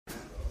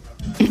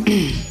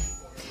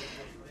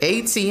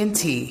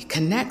AT&T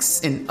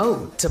connects an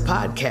ode to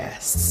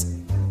podcasts.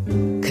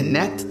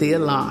 Connect the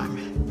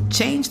alarm.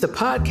 Change the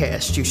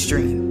podcast you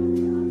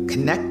stream.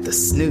 Connect the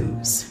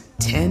snooze.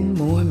 10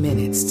 more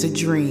minutes to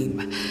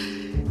dream.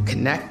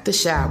 Connect the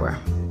shower.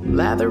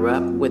 Lather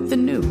up with the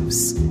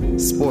news.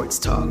 Sports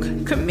talk,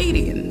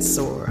 comedians,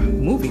 or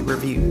movie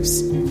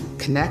reviews.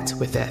 Connect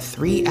with that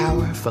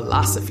 3-hour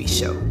philosophy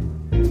show.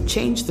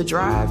 Change the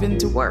drive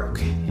into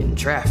work in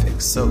traffic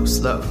so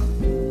slow.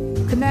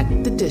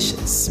 Connect the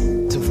dishes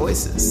to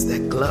voices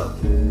that glow.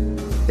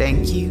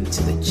 Thank you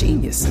to the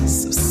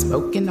geniuses of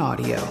spoken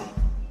audio.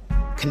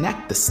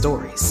 Connect the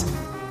stories.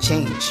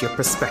 Change your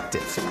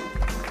perspective.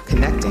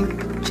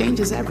 Connecting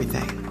changes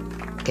everything.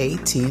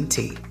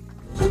 AT&T.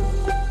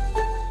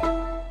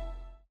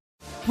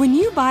 When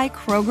you buy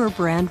Kroger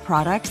brand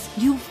products,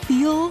 you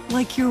feel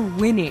like you're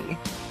winning.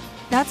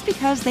 That's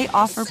because they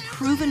offer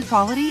proven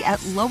quality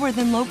at lower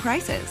than low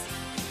prices.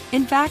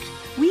 In fact,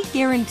 we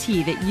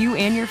guarantee that you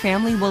and your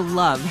family will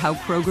love how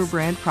Kroger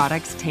brand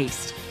products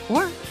taste,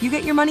 or you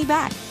get your money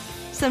back.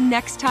 So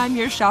next time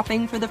you're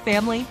shopping for the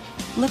family,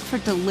 look for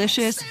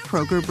delicious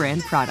Kroger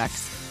brand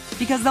products,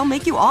 because they'll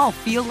make you all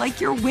feel like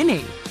you're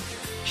winning.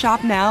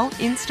 Shop now,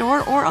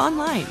 in-store, or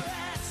online.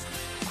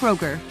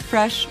 Kroger,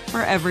 fresh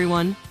for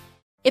everyone.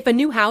 If a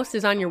new house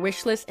is on your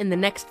wish list in the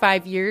next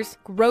 5 years,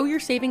 grow your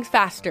savings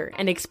faster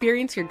and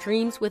experience your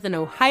dreams with an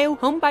Ohio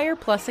Homebuyer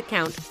Plus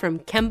account from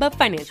Kemba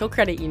Financial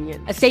Credit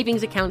Union. A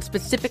savings account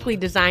specifically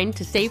designed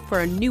to save for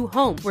a new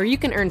home, where you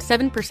can earn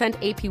 7%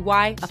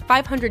 APY,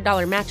 a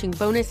 $500 matching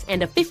bonus,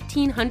 and a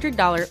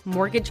 $1,500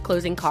 mortgage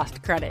closing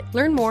cost credit.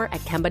 Learn more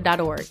at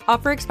Kemba.org.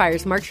 Offer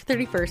expires March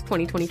 31st,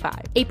 2025.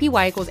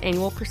 APY equals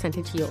annual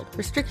percentage yield.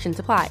 Restrictions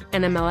apply.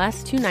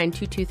 NMLS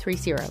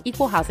 292230.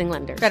 Equal housing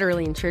lender.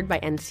 Federally insured by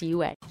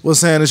NCUA. What's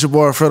saying? It's your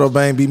boy Fredo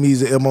Bang. Beat me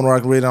the M on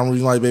Rock Radio. I'm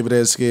reading like baby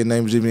dad's scared.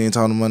 Name is Jimmy. Ain't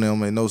talking money. Don't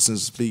make no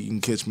sense to speak. You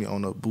can catch me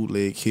on the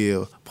Bootleg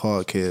Kill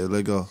podcast.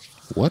 Let go.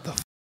 What the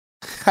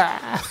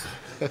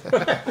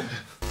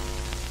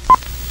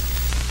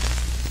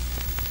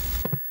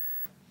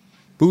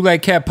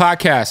Bootleg Cat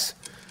podcast.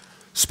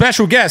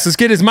 Special guest. Let's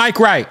get his mic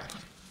right.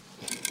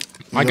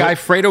 My guy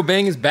Fredo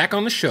Bang is back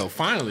on the show.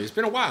 Finally. It's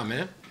been a while,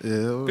 man.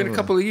 Yeah. It's been a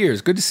couple of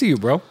years. Good to see you,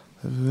 bro.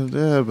 Yeah, been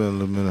a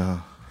little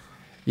minute.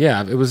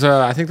 Yeah, it was.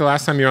 I think the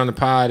last time you were on the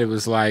pod, it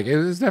was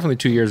definitely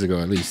 2 years ago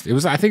at least. It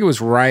was. I think it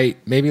was right,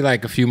 maybe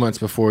like a few months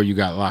before you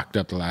got locked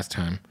up the last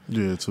time.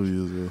 Yeah, 2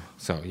 years ago.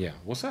 So yeah,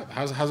 what's up?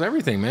 How's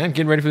everything, man?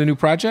 Getting ready for the new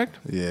project?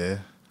 Yeah.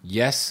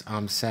 Yes,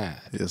 I'm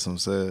sad. Yes, I'm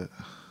sad.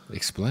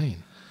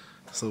 Explain.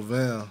 So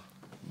Val,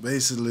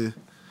 basically,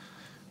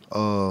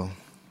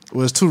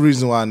 there's two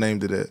reasons why I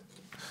named it that.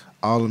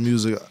 All the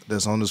music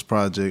that's on this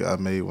project I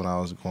made when I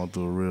was going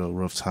through a real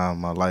rough time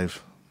in my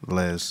life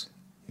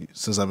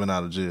since I've been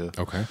out of jail.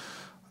 Okay.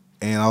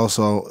 And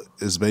also,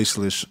 it's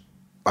basically it's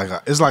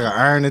like an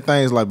irony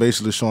thing. It's like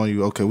basically showing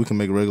you, okay, we can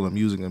make regular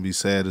music and be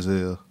sad as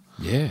hell.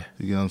 Yeah.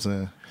 You know what I'm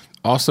saying?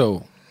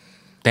 Also,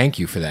 thank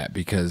you for that,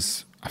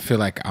 because I feel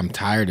like I'm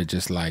tired of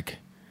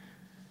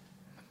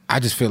I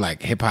just feel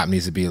like hip hop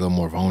needs to be a little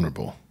more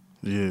vulnerable.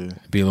 Yeah.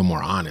 Be a little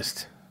more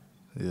honest.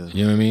 Yeah.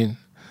 You know what I mean?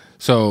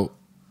 So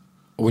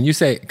when you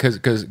say,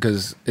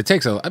 because it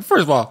takes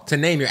first of all, to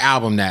name your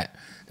album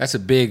that's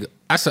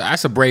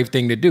a brave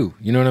thing to do.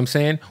 You know what I'm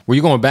saying? Were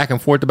you going back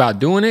and forth about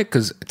doing it?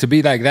 Because to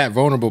be like that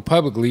vulnerable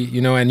publicly,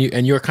 you know, and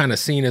you're kind of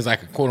seen as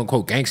like a quote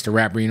unquote gangster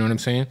rapper. You know what I'm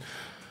saying?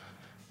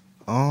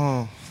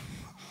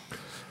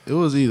 It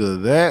was either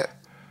that.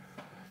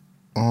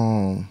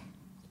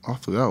 I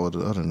forgot what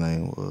the other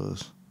name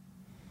was.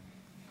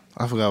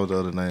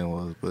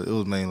 But it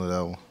was mainly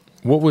that one.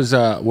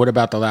 What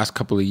about the last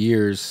couple of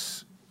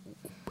years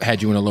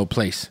had you in a low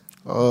place?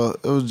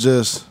 It was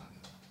just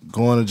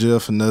going to jail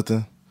for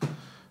nothing.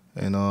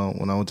 And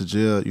when I went to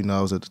jail, you know,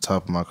 I was at the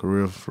top of my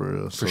career for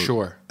real. For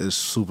sure. It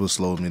super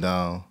slowed me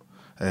down.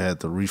 I had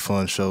to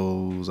refund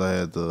shows. I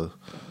had to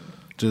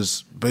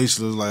just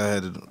basically, it was like I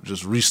had to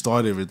just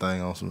restart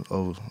everything on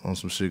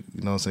some shit.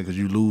 You know what I'm saying? Because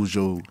you lose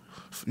your,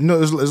 you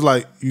know, it's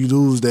like you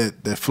lose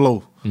that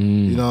flow.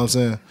 You know what I'm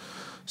saying?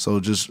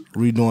 So just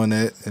redoing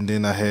that, and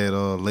then I had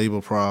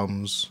label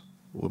problems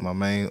with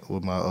my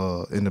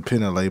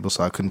independent label,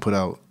 so I couldn't put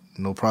out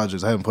no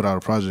projects. I haven't put out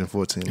a project in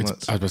 14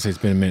 months. I was about to say it's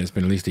been a minute. It's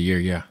been at least a year,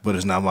 yeah. But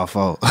it's not my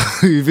fault.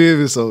 You feel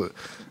me? So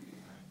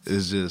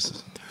it's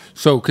just.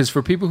 So, because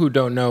for people who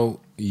don't know,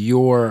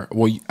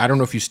 I don't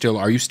know if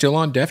are you still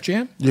on Def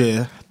Jam?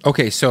 Yeah.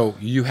 Okay, so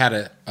you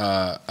had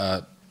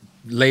a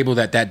label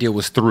that deal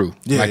was through,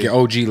 like your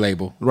OG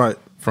label. Right.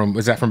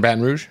 Was that from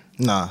Baton Rouge?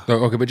 Nah.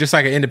 Oh, okay, but just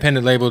like an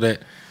independent label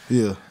that.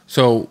 Yeah.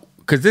 So,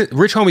 because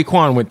Rich Homie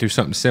Quan went through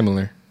something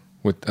similar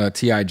with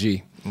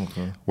TIG,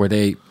 okay, where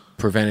they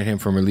prevented him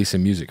from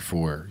releasing music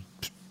for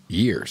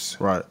years.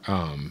 Right.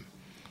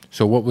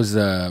 So what was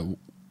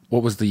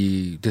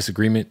the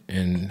disagreement,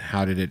 and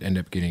how did it end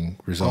up getting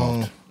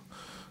resolved?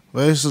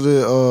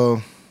 Basically,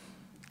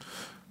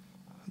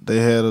 they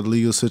had a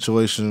legal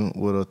situation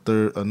with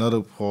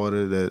another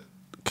party that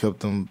kept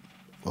them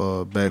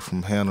back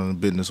from handling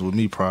business with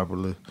me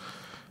properly.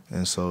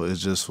 And so it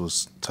just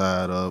was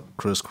tied up,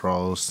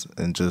 crisscrossed,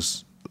 and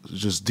just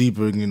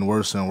deeper and getting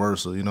worse and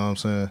worse. You know what I'm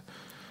saying?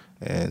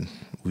 And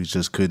we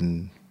just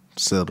couldn't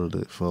settle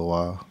it for a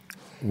while.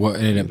 What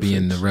ended up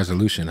being the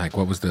resolution? Like,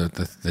 what was the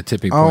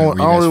tipping point?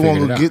 I don't really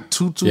want to get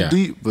too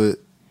deep, but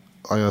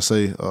like I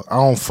say, I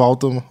don't fault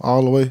them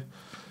all the way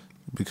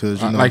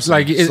because you know,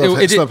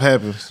 stuff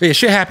happens. Yeah,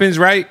 shit happens,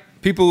 right?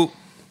 People,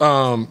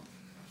 don't,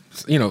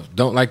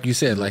 like you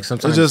said, like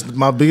sometimes. It's just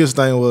my biggest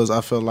thing was I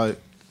felt like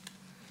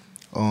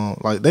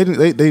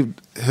they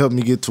helped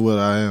me get to where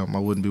I am. I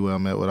wouldn't be where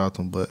I'm at without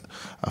them. But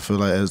I feel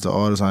like as the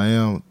artist I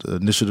am, the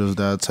initiatives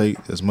that I take,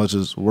 as much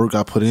as work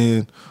I put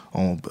in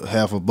on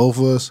behalf of both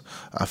of us,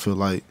 I feel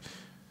like,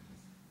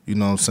 you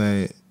know what I'm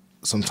saying,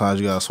 sometimes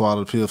you gotta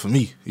swallow the pill for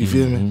me. You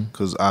feel me?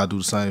 Because I do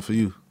the same for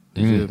you.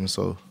 You feel me?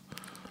 So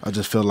I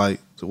just feel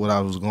like what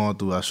I was going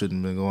through, I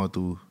shouldn't have been going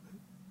through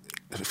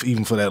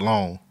even for that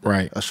long.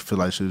 Right. I should feel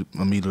like it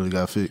immediately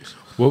got fixed.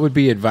 What would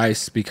be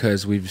advice,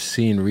 because we've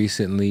seen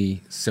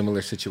recently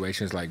similar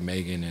situations like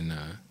Megan and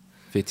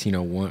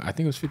 1501, I think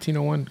it was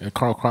 1501, and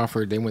Carl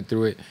Crawford, they went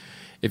through it.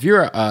 If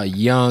you're a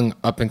young,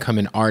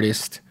 up-and-coming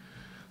artist,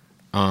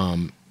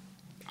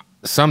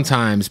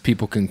 sometimes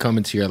people can come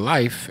into your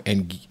life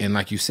and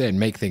like you said,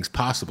 make things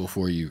possible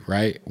for you,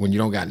 right? When you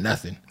don't got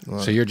nothing.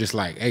 Right. So you're just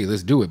like, hey,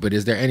 let's do it. But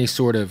is there any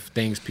sort of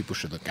things people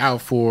should look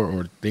out for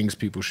or things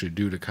people should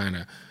do to kind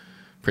of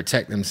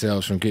protect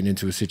themselves from getting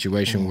into a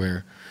situation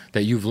where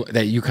that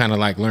you kind of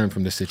like learn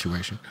from this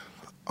situation?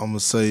 I'm gonna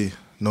say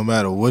no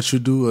matter what you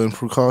do and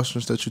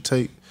precautions that you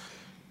take,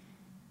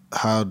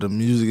 how the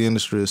music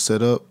industry is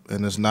set up,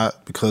 and it's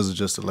not because of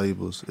just the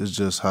labels, it's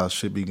just how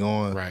shit be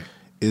going. Right.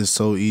 It's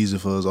so easy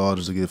for us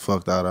artists to get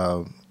fucked out of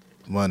our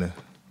money.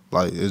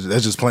 Like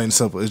that's just plain and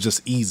simple. It's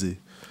just easy.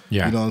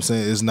 Yeah. You know what I'm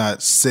saying? It's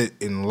not set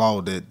in law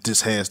that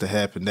this has to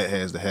happen, that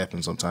has to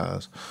happen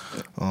sometimes.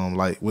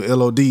 Like with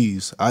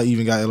LODs, I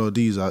even got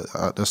LODs.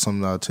 That's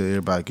something I'll tell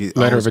everybody. Get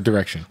letter of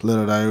direction.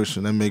 Letter of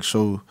direction. They make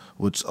sure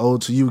what's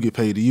owed to you get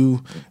paid to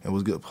you, and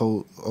what's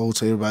owed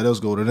to everybody else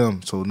go to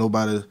them. So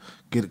nobody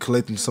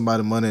collecting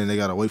somebody's money and they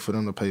gotta wait for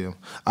them to pay them.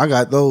 I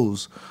got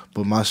those,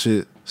 but my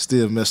shit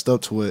still messed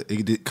up to where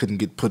it couldn't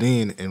get put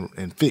in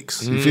and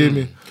fixed. You feel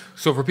me?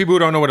 So for people who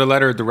don't know what a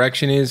letter of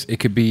direction is, it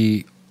could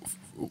be.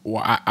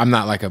 Well, I'm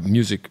not like a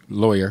music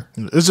lawyer.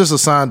 It's just a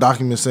signed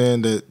document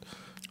saying that.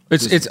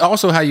 It's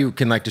also how you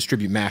can like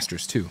distribute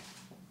masters too.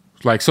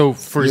 Like so,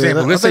 for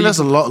example, let's say that's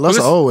an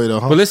old way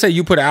though. Huh? But let's say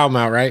you put an album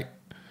out, right?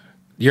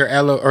 Your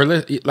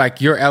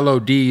your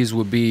LODs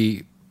would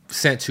be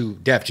sent to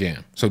Def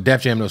Jam, so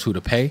Def Jam knows who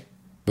to pay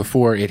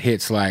before it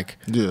hits like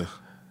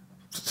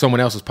someone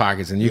else's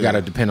pockets, and you got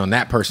to depend on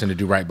that person to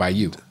do right by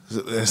you.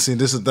 And see,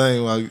 this is the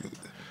thing. Like,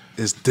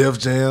 it's Def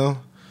Jam,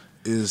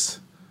 is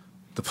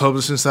the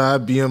publishing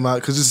side, BMI,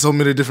 because there's so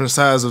many different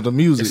sides of the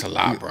music. It's a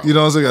lot, bro. You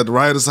know what I'm saying? You got the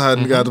writer side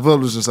and you got the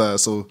publishing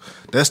side. So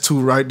that's two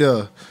right there.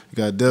 You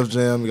got Def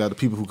Jam, you got the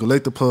people who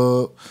collect the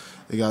pub,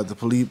 you got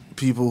the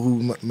people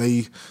who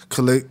may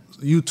collect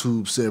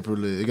YouTube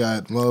separately. You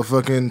got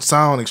motherfucking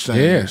sound exchange.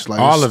 Yeah, like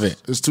all of it.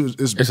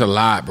 It's a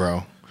lot,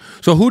 bro.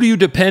 So who do you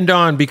depend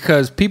on?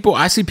 Because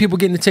I see people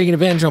getting taken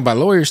advantage of by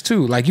lawyers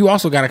too. Like you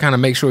also got to kind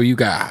of make sure you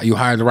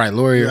hired the right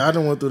lawyer. Yeah, I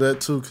done went through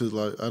that too because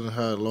like I done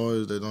hired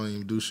lawyers that don't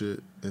even do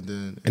shit,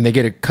 and they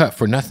get a cut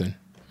for nothing.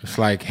 It's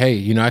like, hey,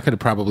 I could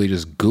have probably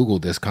just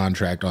Googled this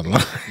contract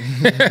online.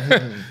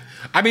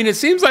 I mean, it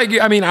seems like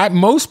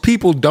most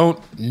people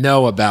don't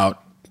know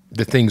about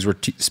the things we're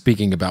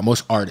speaking about.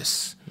 Most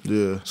artists.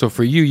 Yeah. So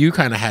for you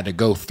kind of had to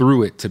go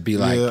through it to be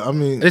like,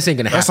 this ain't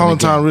gonna happen. That's the only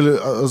again. time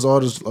really as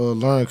artists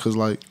learn, because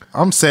like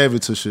I'm savvy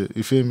to shit.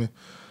 You feel me?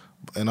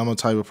 And I'm a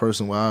type of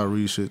person where I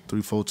read shit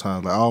 3-4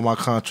 times. Like all my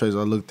contracts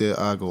I looked at,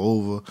 I go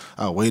over.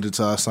 I waited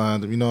till I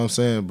signed them. You know what I'm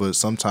saying? But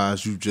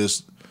sometimes you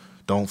just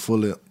don't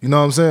fully, you know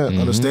what I'm saying?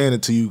 Understand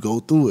it till you go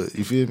through it.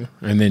 You feel me?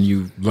 And then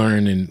you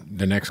learn, and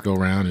the next go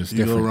round is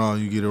different. You go around,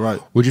 you get it right.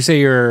 Would you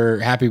say you're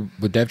happy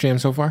with Def Jam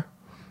so far?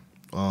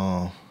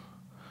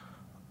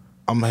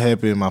 I'm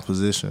happy in my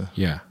position.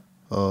 Yeah.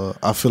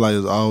 I feel like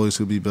it's always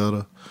could be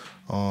better.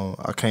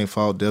 I can't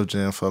fault Def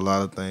Jam for a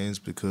lot of things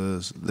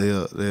because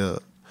they're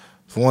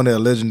for one, they're a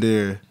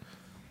legendary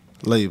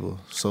label.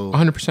 So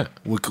 100%.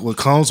 What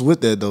comes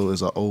with that though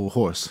is an old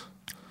horse.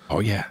 Oh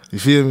yeah. You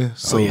feel me?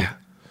 So, yeah.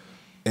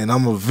 And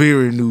I'm a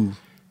very new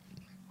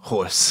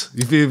horse.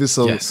 You feel me?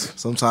 So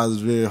sometimes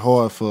it's very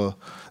hard for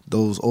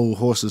those old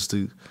horses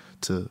to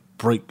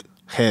break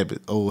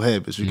old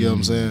habits. You get what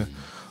I'm saying?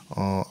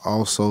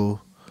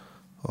 Also.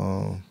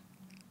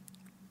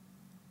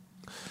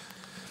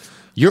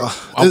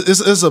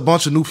 It's a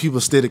bunch of new people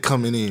steady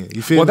coming in.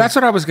 You feel me? Well, that's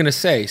what I was gonna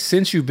say.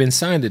 Since you've been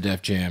signed to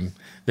Def Jam,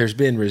 there's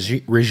been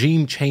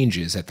regime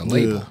changes at the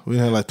label. Yeah, we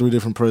had like 3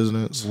 different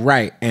presidents.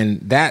 Right,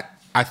 and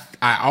that I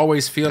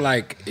always feel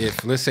like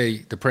if, let's say,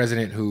 the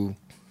president who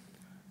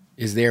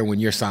is there when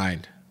you're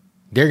signed,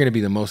 they're gonna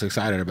be the most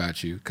excited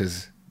about you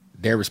because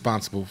they're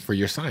responsible for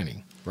your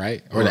signing,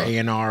 right? Or the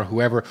A&R,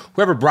 whoever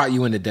brought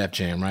you into Def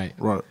Jam, right?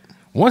 Right.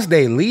 Once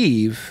they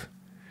leave,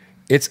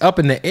 it's up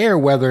in the air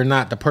whether or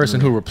not the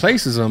person who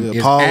replaces him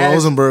is Paul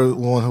Rosenberg,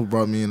 one who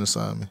brought me in and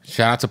signed me.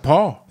 Shout out to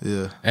Paul.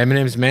 Yeah.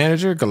 Eminem's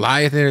manager,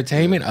 Goliath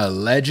Entertainment, a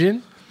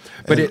legend.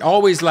 But it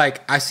always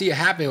like, I see it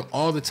happen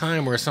all the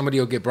time where somebody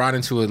will get brought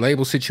into a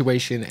label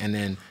situation and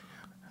then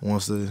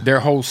their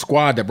whole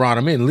squad that brought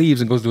them in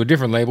leaves and goes to a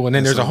different label. And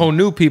then there's a whole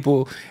new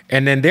people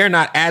and then they're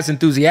not as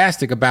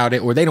enthusiastic about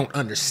it or they don't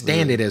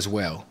understand it as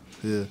well.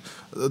 Yeah.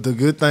 The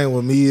good thing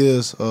with me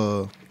is,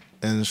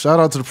 and shout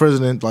out to the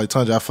president, like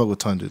Tunja. I fuck with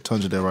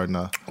Tunja there right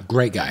now.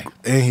 Great guy.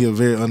 And he a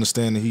very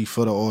understanding. He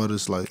for the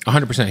artists, like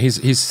 100%.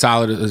 He's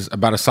solid,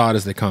 about as solid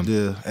as they come.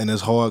 Yeah, and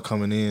it's hard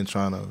coming in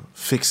trying to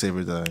fix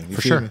everything. You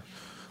for feel sure. Me?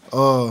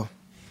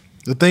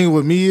 The thing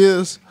with me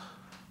is,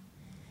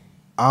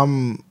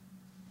 I'm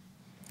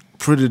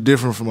pretty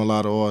different from a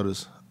lot of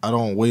artists. I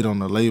don't wait on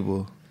the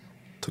label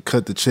to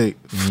cut the check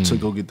to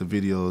go get the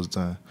videos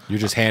done. You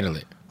just handle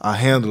it. I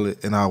handle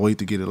it and I wait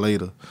to get it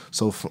later.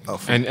 So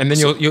and then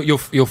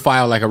you'll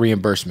file like a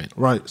reimbursement.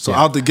 Right. So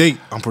out the gate,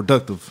 I'm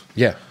productive.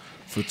 Yeah.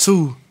 For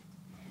two,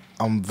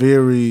 I'm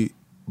very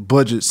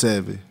budget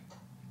savvy.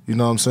 You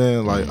know what I'm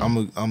saying? Like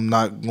I'm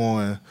not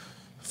going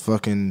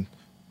fucking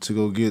to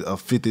go get a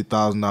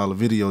 $50,000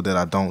 video that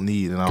I don't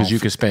need, and because you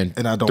can spend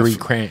and I don't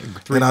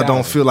 $3,000. And I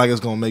don't feel like it's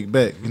gonna make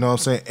back. You know what I'm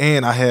saying?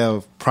 And I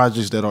have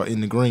projects that are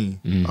in the green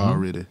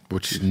already,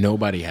 which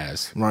nobody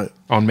has. Right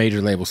on major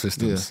label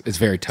systems, it's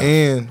very tough.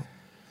 And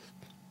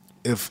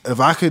if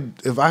I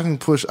can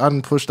push, I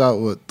done pushed out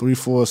 3-4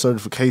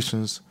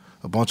 certifications,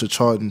 a bunch of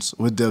chartings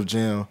with Def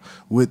Jam,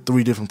 with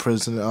 3 different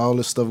presidents, all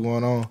this stuff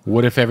going on.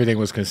 What if everything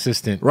was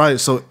consistent? Right,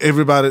 so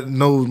everybody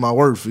knows my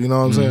worth. You know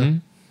what I'm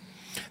saying?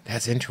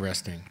 That's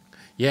interesting.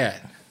 Yeah,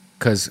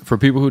 because for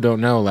people who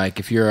don't know, like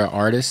if you're an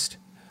artist,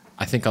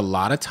 I think a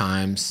lot of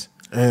times...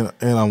 And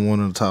I'm one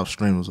of the top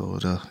streamers over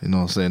there. You know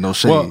what I'm saying? No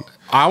shade. Well,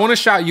 I want to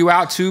shout you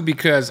out too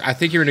because I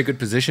think you're in a good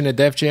position at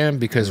Def Jam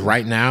because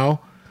right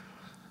now,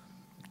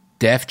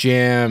 Def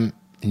Jam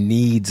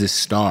needs a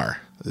star.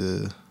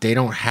 Yeah. They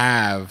don't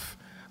have...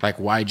 Like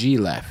YG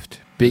left.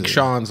 Big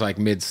Sean's like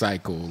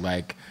mid-cycle.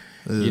 Like...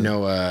 You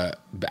know,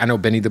 I know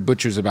Benny the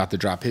Butcher's about to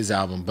drop his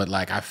album, but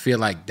like I feel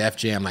like Def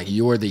Jam, like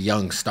you're the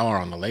young star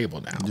on the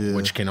label now,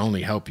 which can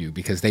only help you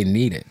because they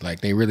need it.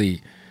 Like they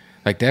really,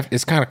 like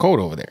it's kind of cold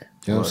over there.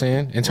 You know what I'm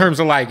saying? In terms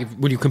of like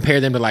when you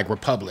compare them to like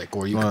Republic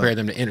or you compare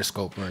them to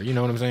Interscope or you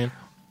know what I'm saying,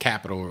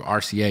 Capitol or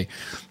RCA.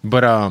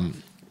 But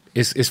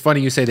it's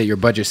funny you say that you're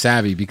budget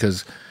savvy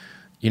because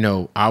you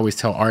know I always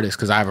tell artists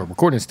because I have a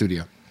recording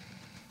studio,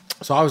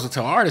 so I always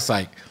tell artists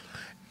like,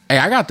 hey,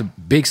 I got the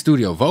big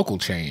studio vocal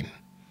chain.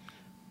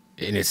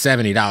 And it's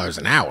 $70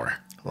 an hour.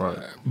 Right.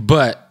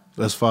 But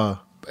that's fine.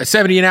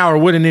 $70 an hour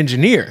with an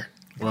engineer.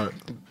 Right.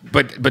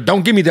 But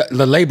don't give me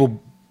the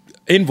label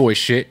invoice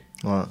shit.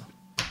 Right.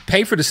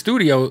 Pay for the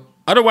studio.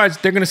 Otherwise,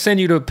 they're gonna send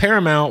you to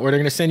Paramount or they're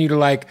gonna send you to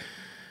like,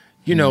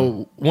 you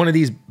know, one of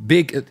these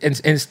big and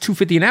it's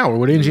 $250 an hour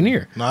with an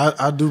engineer. No,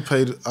 I do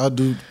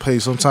pay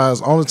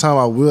sometimes. Only time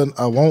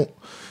I won't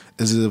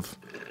is if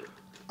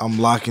I'm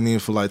locking in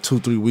for like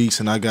 2-3 weeks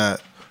and I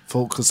got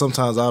because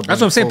sometimes I'll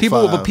that's what I'm saying.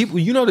 People,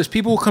 you know, there's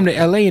people who come to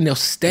LA and they'll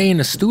stay in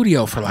the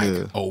studio for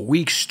like a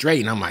week straight,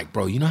 and I'm like,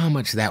 bro, you know how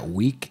much that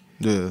week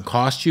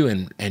cost you,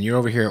 and you're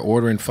over here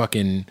ordering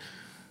fucking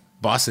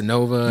bossa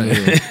nova.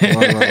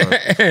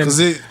 Right.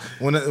 Because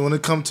when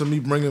it comes to me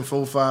bringing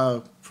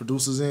 4-5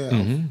 producers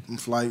in,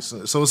 flights,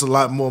 so it's a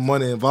lot more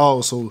money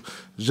involved. So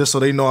just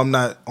so they know I'm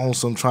not on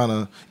some trying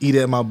to eat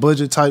at my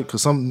budget type,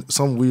 because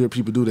some weird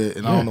people do that,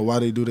 and I don't know why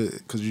they do that.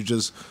 Because you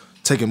just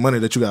taking money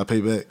that you gotta pay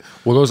back.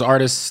 Well, those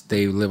artists,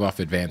 they live off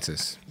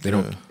advances. They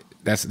don't.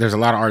 There's a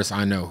lot of artists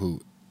I know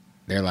who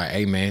they're like,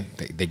 hey man,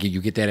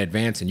 you get that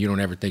advance, and you don't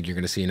ever think you're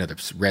gonna see another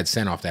red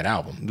cent off that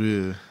album.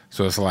 Yeah.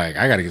 So it's like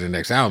I gotta get the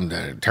next album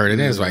done, turn it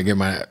in, so I get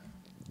my,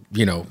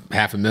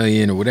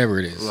 $500,000 or whatever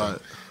it is. Right.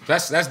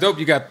 So that's dope.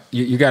 You got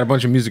a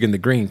bunch of music in the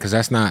green because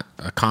that's not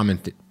a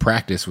common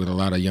practice with a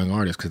lot of young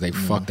artists because they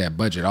fuck that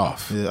budget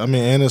off. Yeah, I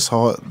mean, and it's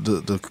hard.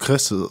 The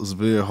cuts is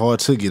very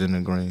hard to get in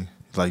the green.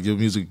 Like your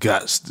music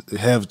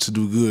have to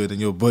do good,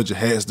 and your budget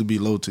has to be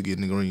low to get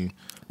in the green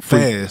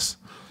fast.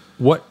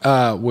 What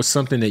was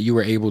something that you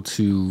were able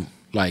to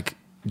like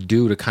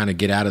do to kind of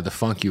get out of the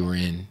funk you were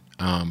in?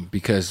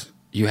 Because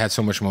you had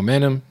so much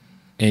momentum,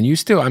 and you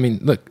still. I mean,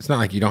 look, it's not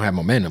like you don't have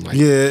momentum. Like,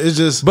 it's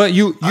just. But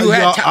you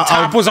had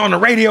Top was on the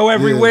radio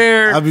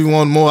everywhere. I be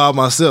wanting more out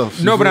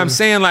myself. No, but I'm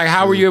saying like,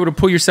 how were you able to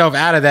pull yourself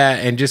out of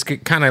that and just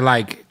kind of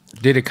like?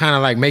 Did it kind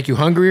of like make you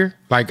hungrier?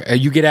 Like,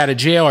 you get out of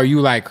jail, are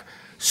you like?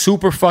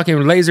 Super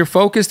fucking laser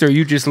focused, or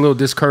you just a little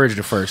discouraged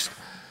at first?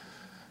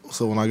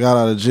 So when I got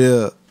out of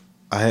jail,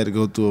 I had to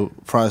go through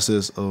a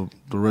process of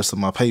the rest of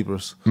my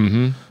papers.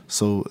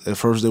 So at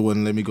first they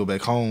wouldn't let me go back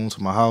home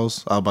to my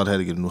house. I was about to have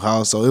to get a new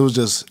house. So it was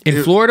just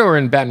in Florida or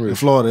in Baton Rouge? In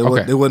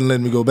Florida, they wouldn't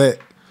let me go back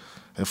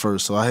at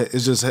first. So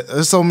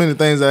there's so many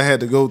things I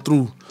had to go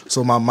through.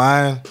 So my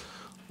mind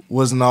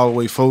wasn't all the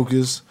way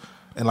focused,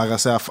 and like I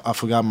said, I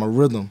forgot my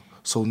rhythm.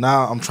 So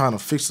now I'm trying to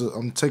fix it.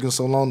 I'm taking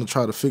so long to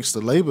try to fix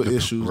the labor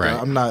issues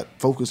that I'm not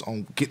focused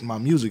on getting my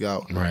music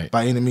out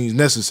by any means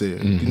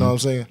necessary. You know what I'm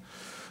saying?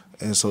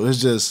 And so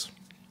it's just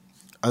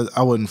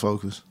I wouldn't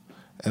focus.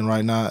 And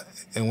right now,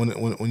 and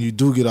when you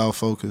do get off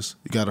focus,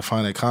 you got to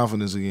find that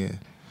confidence again.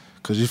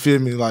 Cause you feel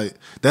me, like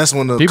that's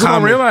when the people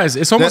don't realize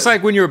it's almost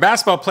like when you're a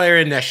basketball player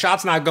and that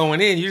shot's not going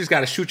in, you just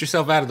got to shoot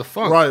yourself out of the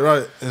funk.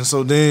 Right. And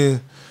so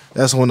then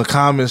that's when the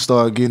comments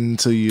start getting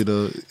to you.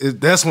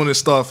 That's when it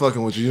start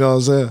fucking with you. You know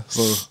what I'm saying?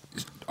 So,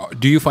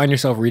 do you find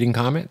yourself reading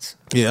comments?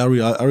 Yeah, I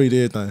read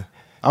everything.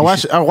 I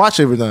watch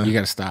everything. You got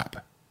to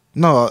stop.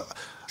 No,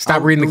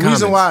 stop reading the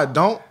comments. The reason why I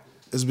don't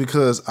is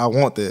because I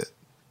want that,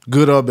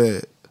 good or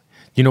bad.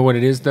 You know what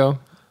it is though?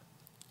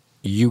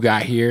 You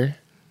got here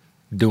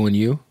doing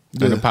you.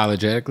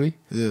 Unapologetically.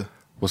 Yeah.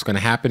 What's going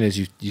to happen is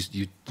you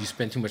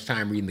spend too much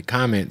time reading the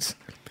comments,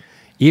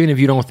 even if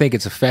you don't think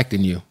it's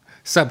affecting you.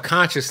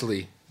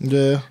 Subconsciously,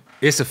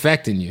 it's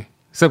affecting you.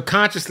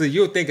 Subconsciously,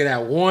 you'll think of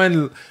that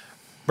one,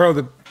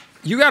 bro.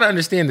 You got to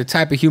understand the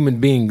type of human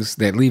beings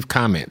that leave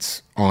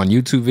comments on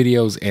YouTube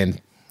videos and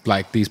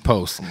like these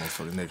posts.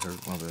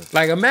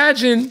 Like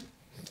imagine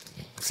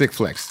sick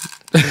flex.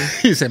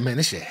 He said, "Man,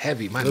 this shit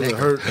heavy. My neck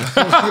hurt."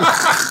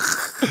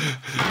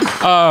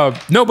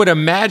 No, but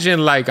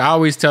imagine, like, I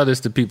always tell this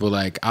to people,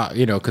 like,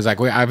 because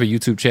like I have a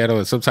YouTube channel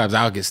and sometimes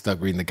I'll get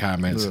stuck reading the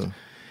comments. And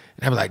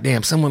I'm like,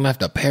 damn, someone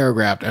left a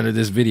paragraph under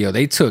this video.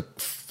 They took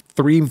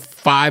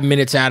 3-5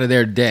 minutes out of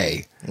their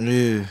day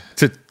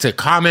to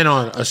comment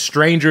on a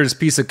stranger's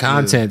piece of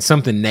content,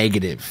 something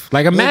negative.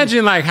 Like,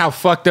 imagine like how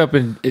fucked up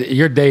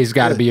your day's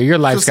got to be, or your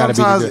life's got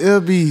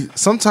to be.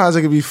 Sometimes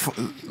it could be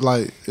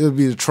like it'll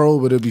be a troll,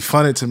 but it'll be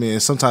funny to me,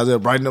 and sometimes it'll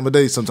brighten up my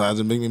day. Sometimes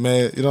it make me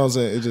mad. You know what I'm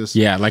saying? It just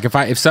like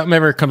if something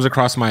ever comes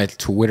across my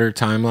Twitter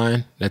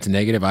timeline that's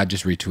negative, I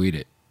just retweet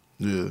it.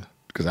 Yeah,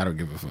 because I don't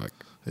give a fuck.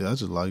 Yeah, I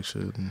just like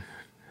shit.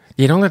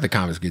 Yeah, don't let the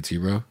comments get to you,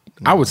 bro.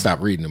 I would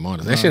stop reading them,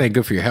 honestly. That shit ain't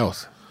good for your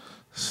health.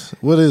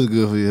 What is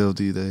good for your health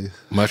these days?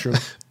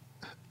 Mushrooms?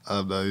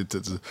 I'm not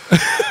into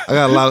I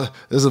got a lot of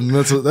that's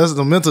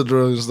the mental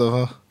drugs and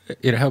stuff, huh?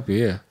 It'll help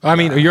you, yeah. I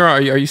mean,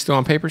 are you still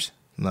on papers?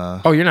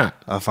 Nah. Oh, you're not?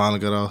 I finally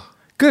got off.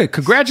 Good.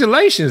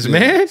 Congratulations,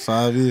 man.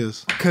 5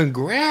 years.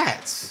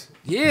 Congrats.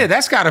 Yeah,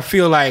 that's gotta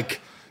feel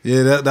like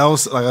that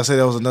was, like I said,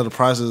 that was another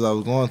process I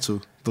was going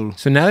through.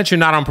 So now that you're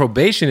not on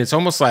probation, it's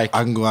almost like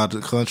I can go out to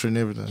the country and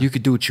everything. You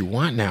could do what you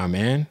want now,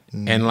 man.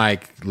 And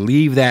like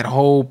leave that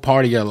whole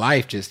part of your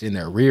life just in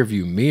the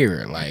rearview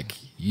mirror. Like,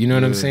 you know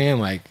what I'm saying?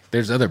 Like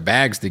there's other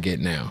bags to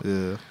get now.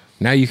 Yeah.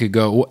 Now you could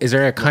go. Is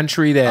there a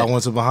country that I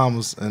went to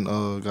Bahamas and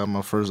got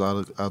my first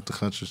out the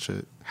country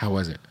trip. How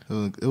was it?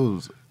 It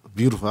was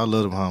beautiful. I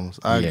love the Bahamas.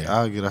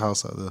 I'll get a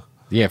house out there.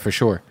 Yeah, for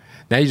sure.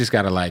 Now you just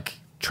gotta like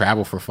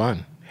travel for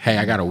fun. Hey,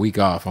 I got a week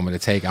off. I'm gonna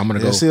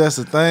go. See, that's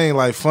the thing.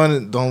 Like,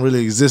 fun don't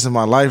really exist in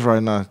my life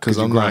right now because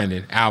I'm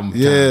grinding. Album time.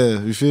 Yeah,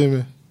 you feel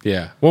me?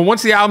 Yeah. Well,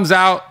 once the album's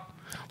out,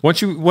 once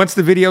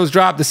the videos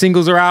drop, the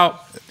singles are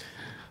out.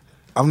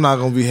 I'm not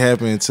gonna be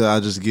happy until I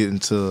just get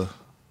into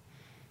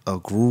a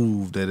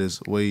groove that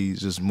is way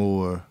just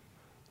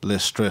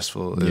less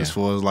stressful as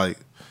far as like,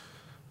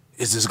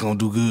 is this gonna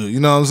do good?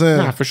 You know what I'm saying?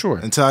 Nah, for sure.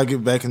 Until I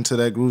get back into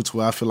that groove to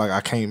where I feel like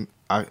I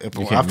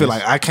feel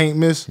like I can't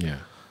miss. Yeah.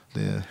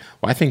 Yeah.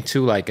 Well, I think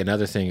too, like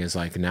another thing is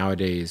like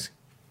nowadays,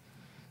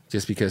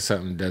 just because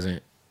something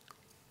doesn't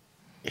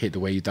hit the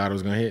way you thought it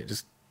was gonna hit,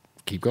 just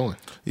keep going.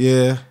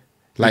 Yeah.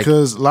 Like,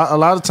 because a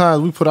lot of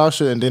times we put out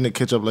shit and then it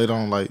catch up later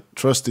on. Like,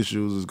 trust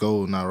issues is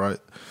gold now, right?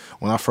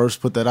 When I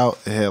first put that out,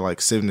 it had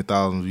like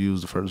 70,000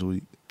 views the first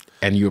week.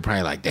 And you were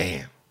probably like,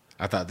 damn.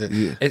 I thought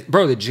that,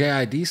 bro, the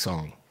JID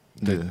song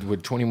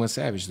with 21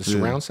 Savage, the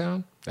surround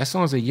sound, that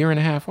song's 1.5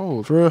 years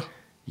old. For real?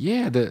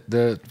 Yeah,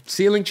 the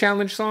Ceiling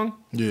Challenge song.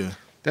 Yeah.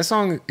 That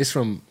song is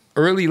from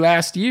early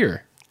last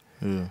year.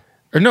 Yeah.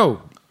 Or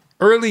no,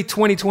 early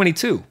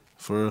 2022.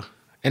 For real.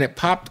 And it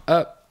popped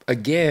up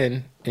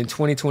again in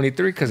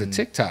 2023 because of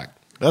TikTok.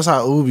 That's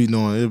how Ubi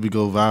doing. It'll be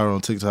go viral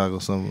on TikTok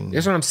or something.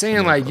 That's what I'm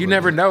saying. Like, you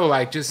never know.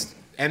 Like, just,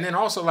 and then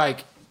also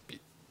like,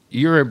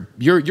 you're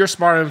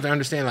smart enough to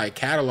understand like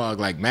catalog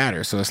like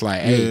matters. So it's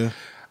like, hey,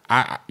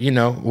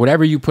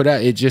 whatever you put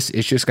out, it's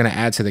just gonna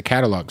add to the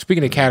catalog.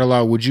 Speaking of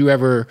catalog, would you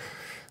ever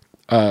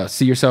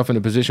see yourself in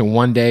a position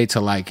one day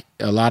to like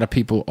a lot of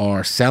people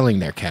are selling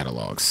their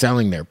catalog,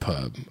 selling their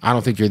pub? I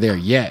don't think you're there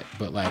yet,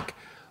 but like,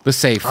 let's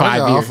say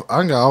 5 years.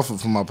 I got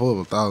offered for my pub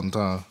 1,000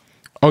 times.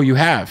 Oh, you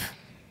have?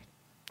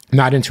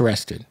 Not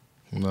interested?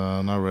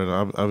 No, not really.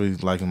 I be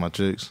liking my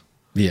chicks.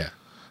 Yeah.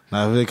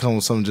 Now, if it comes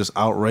with something just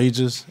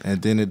outrageous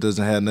and then it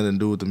doesn't have nothing to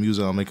do with the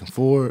music I'm making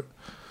forward,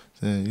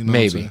 then you know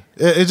maybe.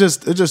 It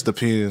just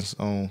depends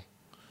on,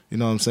 you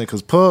know what I'm saying?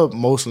 Because pub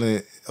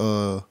mostly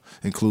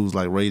includes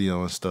like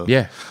radio and stuff.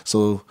 Yeah.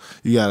 So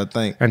you got to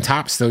think. And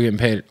Top's still getting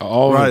paid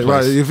all right,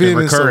 right. You feel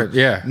me? Recurrent,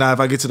 yeah. Now, if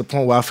I get to the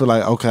point where I feel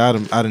like, okay, I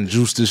done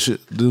juice this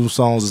shit, do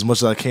songs as much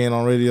as I can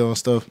on radio and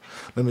stuff,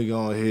 let me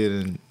go ahead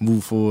and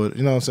move forward.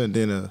 You know what I'm saying?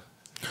 Then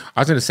I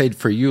was going to say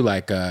for you,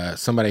 like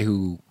somebody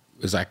who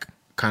is like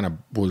kind of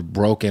was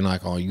broken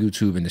like on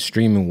YouTube in the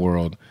streaming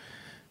world,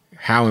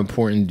 how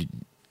important,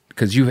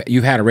 because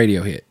you've had a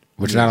radio hit,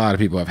 which not a lot of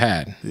people have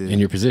had in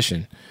your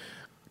position.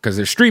 because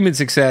there's streaming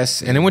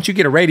success, and then once you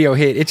get a radio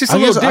hit, it's just a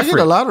little different. I get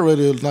a lot of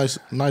radio,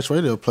 nice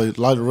radio play,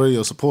 a lot of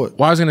radio support.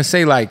 Well, I was gonna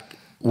say like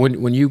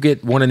when you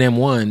get one of them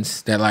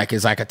ones that like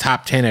is like a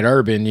top 10 at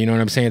Urban, you know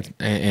what I'm saying?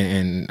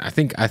 And I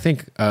think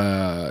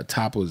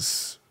Top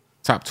was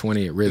top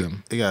 20 at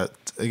Rhythm. It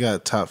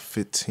got top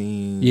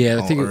 15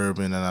 I think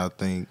Urban, and I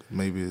think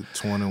maybe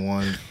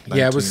 21,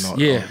 19 it was on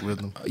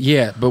Rhythm.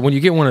 Yeah, but when you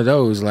get one of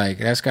those, like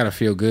that's gotta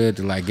feel good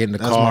to like get in the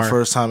car. That's my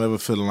first time ever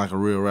feeling like a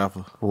real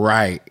rapper.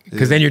 Right,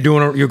 because then you're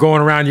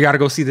going around. You got to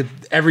go see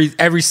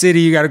every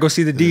city. You got to go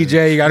see the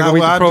DJ. You got to go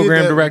meet the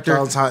program director.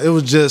 It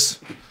was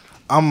just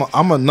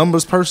I'm a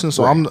numbers person,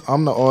 so right.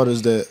 I'm the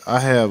artist that I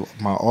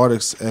have my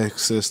artist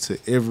access to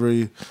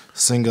every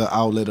single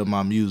outlet of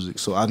my music,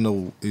 so I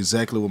know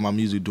exactly what my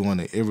music doing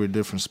at every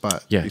different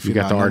spot. Yeah, you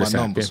got the artist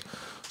numbers. Yeah.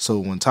 So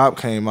when Top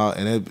came out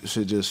and that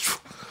shit just,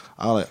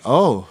 I was like,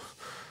 oh.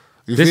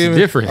 This is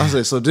different. I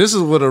said, so this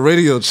is what a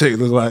radio check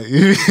look like.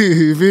 You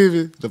feel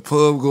me? The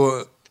pub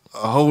going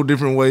a whole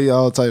different way,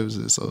 all type of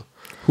shit. So,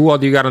 who all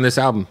do you got on this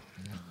album?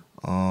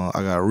 I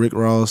got Rick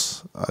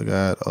Ross. I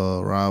got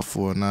Rob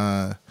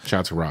 49. Shout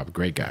out to Rob,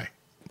 great guy.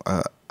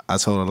 I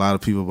told a lot of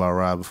people about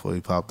Rob before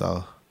he popped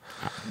out.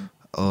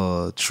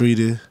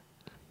 Treaty.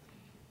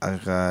 I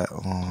got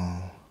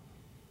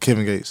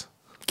Kevin Gates.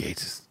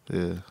 Gates.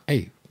 Yeah.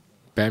 Hey,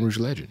 Baton Rouge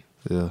legend.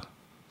 Yeah.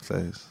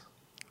 Thanks.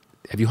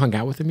 Have you hung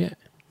out with him yet?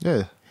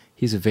 Yeah.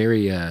 He's a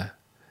very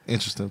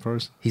interesting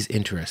person. He's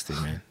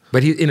interesting, man.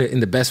 But he's in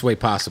the best way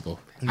possible.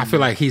 I feel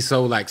like he's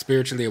so like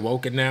spiritually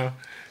awoken now.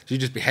 You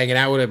just be hanging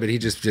out with him, but he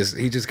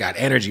just got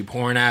energy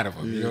pouring out of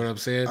him. Yeah. You know what I'm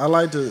saying? I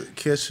like to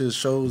catch his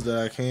shows that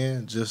I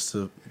can just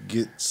to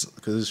get,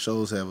 because his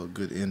shows have a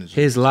good energy.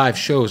 His live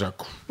shows are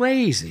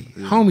crazy.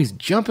 Yeah. Homie's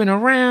jumping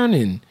around,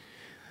 and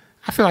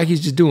I feel like he's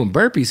just doing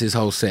burpees his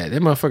whole set.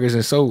 That motherfucker's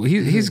in so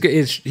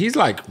he's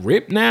like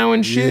ripped now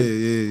and shit.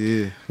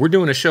 Yeah. We're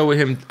doing a show with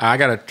him. I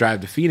gotta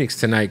drive to Phoenix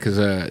tonight because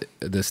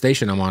the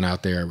station I'm on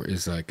out there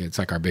is like it's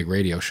like our big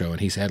radio show, and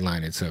he's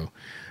headlining. So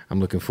I'm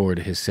looking forward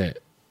to his set.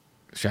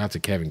 Shout out to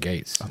Kevin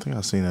Gates. I think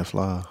I've seen that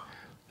flyer.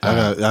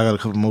 I got a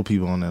couple more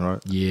people on that,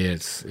 right? Yeah,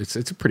 it's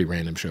a pretty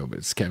random show, but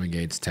it's Kevin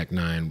Gates, Tech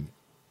Nine,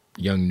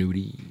 Young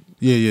Nudie.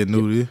 Yeah,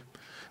 Nudie.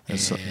 And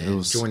it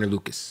was Joyner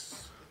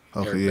Lucas.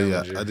 Okay,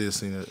 yeah, I did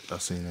see that. I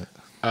seen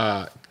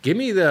that. Give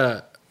me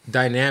the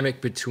dynamic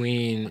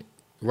between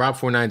Rob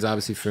 49's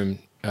obviously from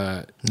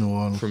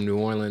New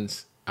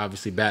Orleans,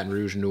 obviously Baton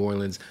Rouge, New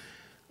Orleans.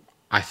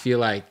 I feel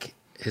like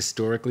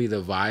historically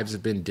the vibes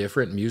have been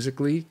different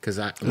musically because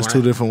it's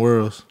two different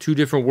worlds, two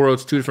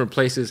different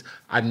places.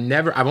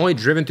 I've only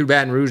driven through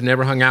Baton Rouge,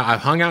 never hung out.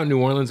 I've hung out in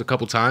New Orleans a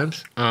couple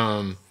times.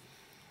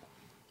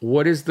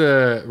 What is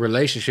the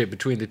relationship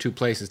between the two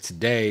places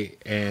today?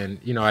 And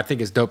I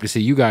think it's dope to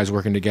see you guys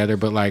working together,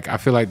 but like I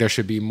feel like there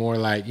should be more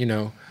like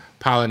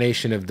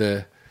pollination of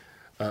the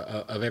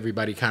of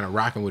everybody kind of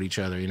rocking with each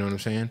other. You know what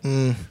I'm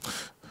saying?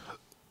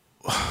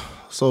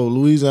 So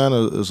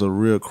Louisiana is a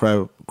real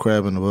crab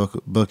in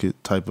the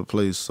bucket type of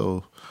place.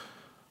 So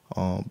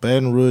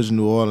Baton Rouge,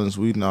 New Orleans,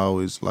 we didn't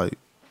always like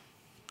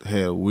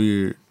had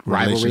weird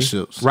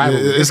relationships.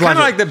 Rivalry. Yeah, it's kind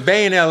of like the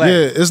Bay in LA.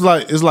 Yeah, it's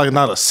like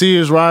not a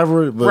serious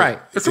rivalry, but right.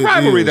 It's a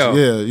rivalry though.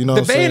 Yeah, you know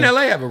the what Bay I'm and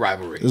LA have a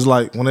rivalry. It's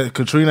like when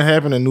Katrina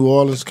happened and New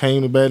Orleans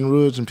came to Baton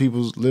Rouge and people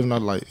was living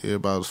out like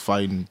everybody was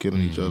fighting,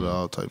 killing each other,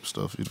 all type of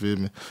stuff. You feel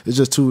me? It's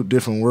just two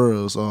different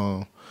worlds.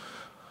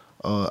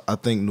 I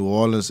think New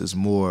Orleans is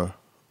more.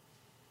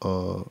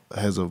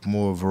 Has a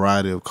more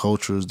variety of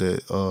cultures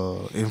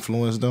that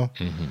influence them,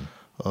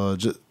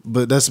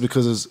 but that's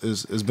because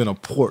it's been a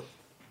port,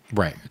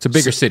 right? It's a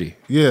bigger city.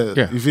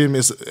 Yeah, you feel me?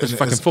 It's a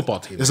fucking football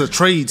team. It's a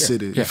trade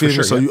city. You feel me?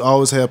 Sure, so you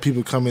always have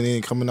people coming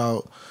in, coming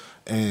out,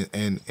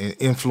 and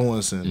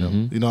influencing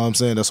them. You know what I'm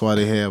saying? That's why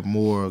they have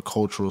more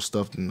cultural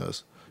stuff than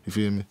us. You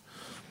feel me?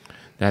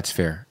 That's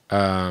fair.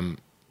 What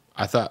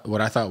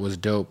I thought was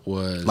dope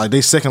was like they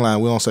second line.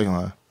 We're on second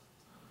line.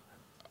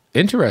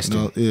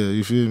 Interesting.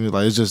 You feel me?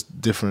 Like it's just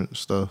different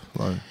stuff.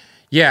 Like,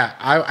 yeah,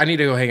 I need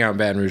to go hang out in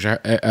Baton Rouge. It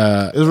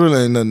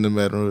really ain't nothing in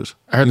Baton Rouge.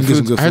 I heard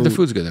the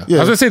food's good though. Yeah.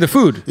 I was gonna say the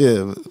food.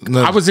 Yeah,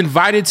 I was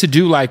invited to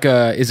do like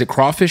is it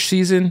crawfish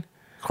season?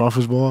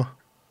 Crawfish ball?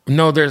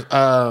 No, there's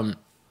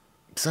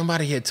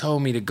somebody had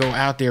told me to go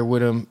out there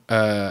with them.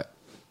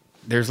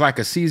 There's like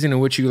a season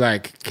in which you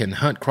like can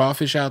hunt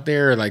crawfish out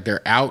there, like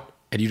they're out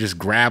and you just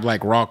grab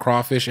like raw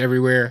crawfish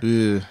everywhere.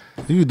 Yeah,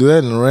 you can do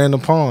that in a random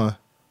pond.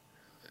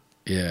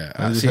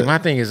 Yeah, see, my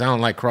thing is I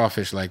don't like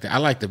crawfish like that. I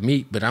like the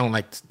meat, but I don't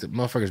like the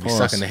motherfuckers be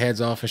sucking the heads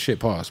off and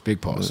shit. Pause,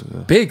 big pause,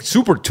 big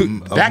super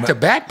back to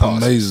back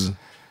pause. Amazing.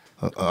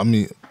 I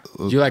mean,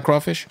 do you like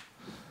crawfish?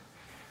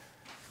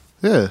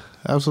 Yeah,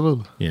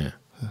 absolutely. Yeah.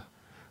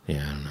 I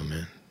don't know,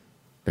 man.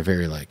 They're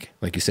very like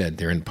you said,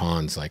 they're in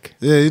ponds. Like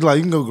you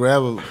can go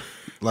grab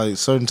like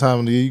certain time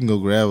of the year. You can go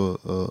grab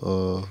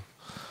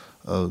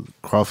a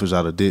crawfish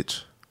out of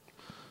ditch.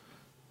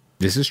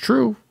 This is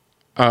true.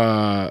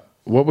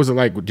 What was it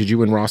like? Did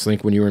you and Ross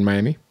link when you were in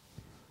Miami?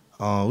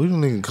 We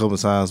didn't link a couple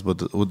of times, but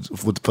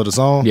for the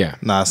song, yeah,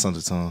 I sent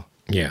it to him.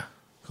 Yeah,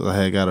 because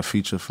I had got a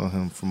feature from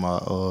him for my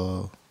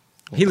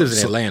He lives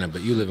in Atlanta,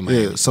 but you live in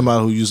Miami. Yeah,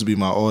 somebody who used to be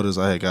my artist,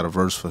 I had got a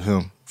verse for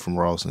him from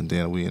Ross, and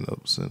then we ended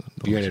up sending.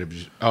 You ended up.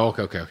 Oh,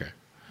 okay.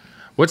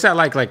 What's that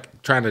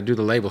like trying to do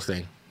the label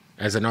thing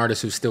as an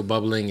artist who's still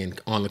bubbling and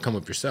on the come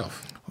up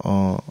yourself?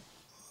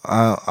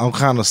 I'm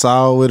kind of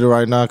sour with it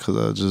right now because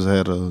I just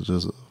had a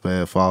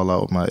bad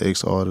fallout with my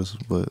ex artist,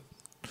 but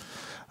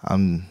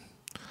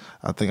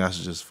I think I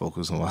should just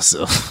focus on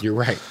myself. You're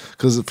right,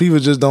 because people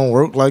just don't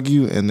work like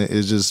you, and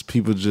it's just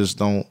people just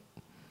don't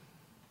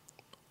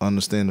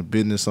understand the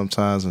business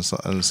sometimes,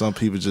 and some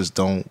people just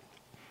don't.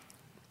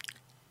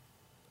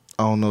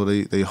 I don't know.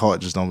 They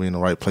heart just don't be in the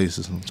right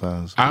places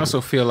sometimes. I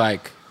also feel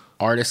like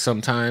artists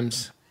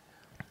sometimes,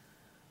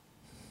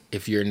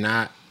 if you're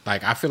not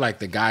like, I feel like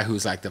the guy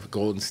who's like the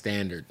golden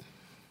standard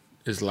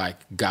is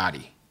like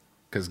Gotti,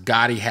 because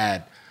Gotti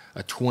had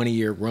a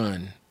 20-year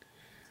run,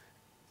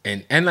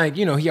 and like,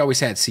 you know, he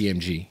always had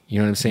CMG. You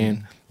know what I'm saying?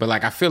 Mm-hmm. But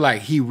like, I feel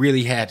like he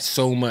really had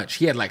so much.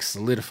 He had like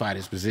solidified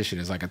his position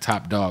as like a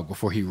top dog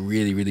before he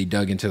really, really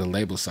dug into the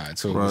label side.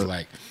 So it was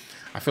like,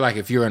 I feel like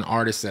if you're an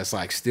artist that's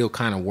like still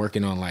kind of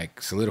working on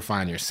like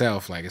solidifying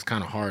yourself, like it's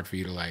kind of hard for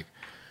you to like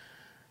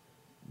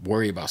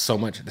worry about so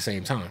much at the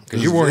same time,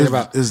 because you're worrying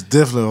about. It's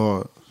definitely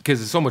hard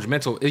because it's so much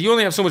mental. You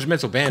only have so much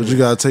mental bandwidth. Because you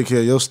gotta take care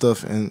of your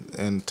stuff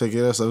and take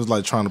care of that stuff. It's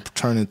like trying to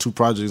turn in 2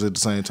 projects at the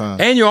same time.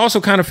 And you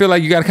also kind of feel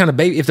like you gotta kind of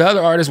baby. If the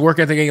other artist's work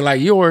ethic ain't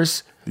like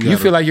yours, you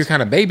feel like you're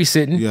kind of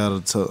babysitting. You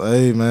gotta tell,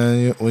 hey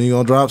man, when you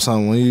gonna drop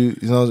something? When you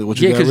know what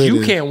you got ready? Yeah, because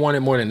you can't want it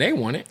more than they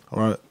want it.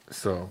 Right.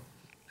 So,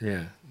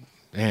 yeah,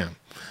 damn.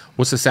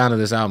 What's the sound of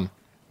this album?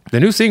 The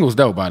new single's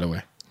dope, by the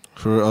way.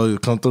 You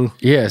come through?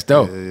 Yeah, it's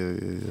dope.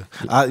 Yeah.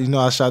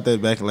 I shot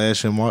that back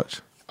last year in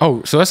March.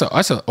 Oh, so that's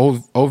a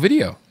old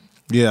video.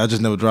 Yeah, I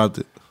just never dropped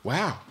it.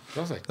 Wow,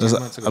 that was like 10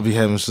 months ago. I be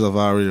having stuff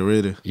already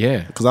ready.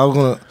 Yeah, because I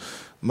was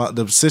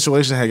the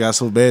situation had got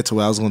so bad to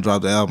where I was gonna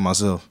drop the album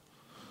myself.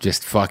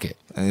 Just fuck it.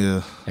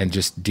 And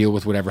just deal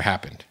with whatever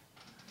happened.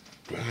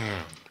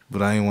 Damn.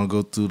 But I didn't want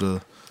to go through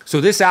the. So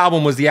this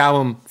album was the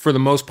album, for the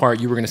most part,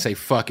 you were going to say,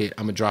 fuck it,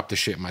 I'm going to drop the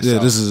shit myself. Yeah,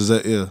 this is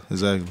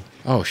exactly.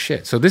 Oh,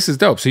 shit. So this is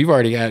dope. So you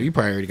probably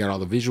already got all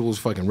the visuals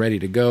fucking ready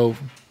to go.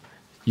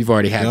 You've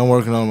already had. Yeah, I'm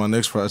working on my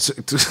next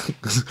project too.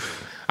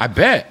 I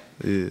bet.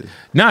 Yeah.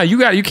 Nah,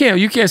 you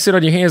can't sit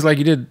on your hands like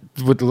you did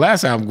with the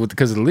last album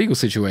because of the legal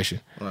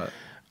situation.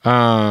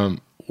 Right.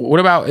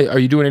 What about, are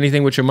you doing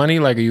anything with your money?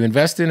 Like, are you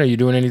investing? Are you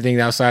doing anything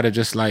outside of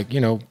just like,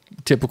 you know,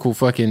 typical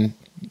fucking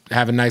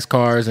having nice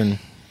cars and...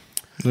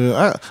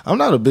 Yeah, I'm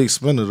not a big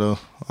spender though.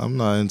 I'm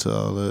not into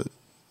all that,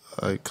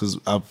 because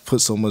I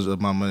put so much of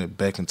my money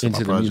back into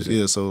my project.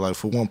 Yeah, so like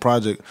for one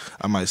project,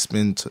 I might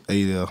spend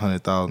 $80,000 or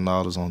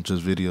 $100,000 on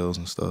just videos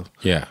and stuff.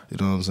 Yeah, you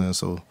know what I'm saying.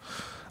 So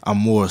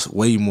I'm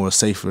way more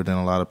safer than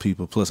a lot of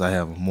people. Plus, I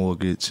have a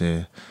mortgage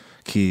and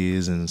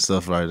kids and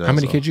stuff like that. How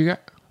many kids you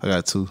got? I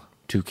got 2.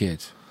 2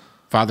 kids.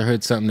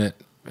 Fatherhood something that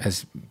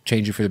has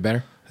changed you for the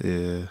better?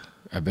 Yeah.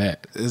 I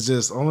bet. It's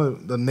just only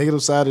the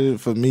negative side of it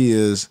for me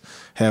is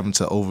having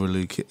to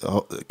overly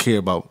care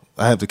about.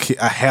 I have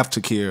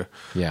to care.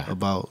 Yeah.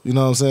 About, you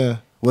know what I'm saying.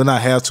 Well,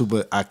 not have to,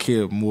 but I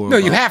care more. No,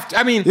 you have to.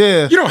 I mean,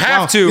 yeah, you don't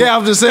have to. Yeah,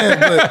 I'm just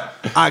saying, but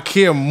I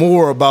care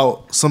more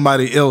about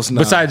somebody else now.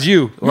 Besides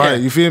you, right? Yeah.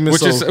 You feel me?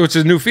 Which is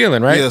a new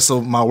feeling, right? Yeah. So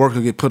my work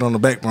will get put on the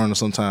back burner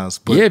sometimes.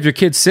 But yeah, if your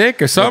kid's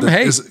sick or something,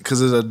 because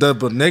it's a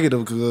double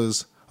negative.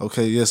 Because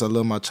okay, yes, I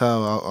love my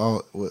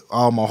child with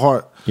all my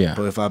heart. Yeah.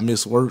 But if I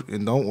miss work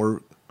and don't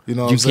work, you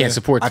know, you can't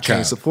support the child. I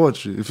can't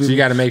support you. So you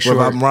got to make sure. If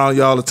I'm around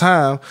you all the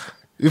time,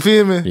 you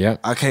feel me? Yeah.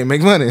 I can't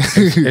make money.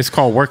 It's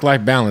called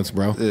work-life balance,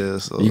 bro. Yeah.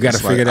 So you got to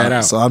figure that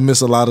out. So I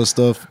miss a lot of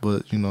stuff,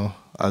 but you know,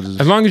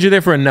 as long as you're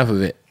there for enough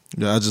of it.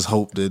 Yeah, I just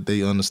hope that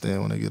they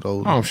understand when they get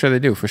older. Oh, I'm sure they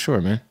do, for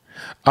sure, man.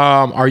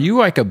 Are you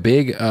like a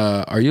big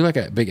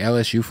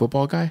LSU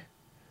football guy?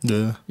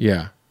 Yeah.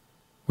 Yeah.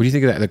 What do you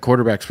think of that? The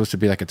quarterback's supposed to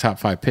be like a top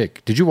 5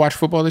 pick. Did you watch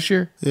football this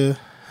year? Yeah.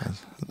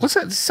 What's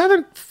that?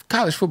 Southern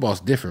college football is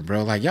different,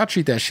 bro. Like, y'all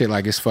treat that shit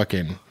like it's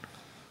fucking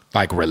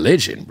like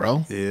religion,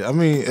 bro. Yeah, I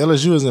mean,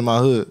 LSU is in my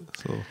hood,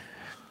 so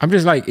I'm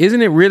just like,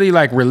 isn't it really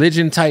like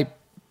religion type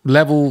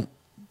level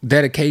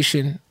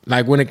dedication?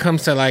 Like when it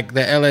comes to like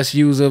the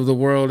LSUs of the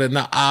world and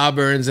the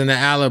Auburns and the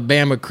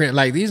Alabama,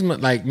 like these,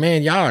 like,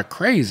 man, y'all are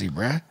crazy,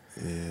 bro.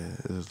 Yeah,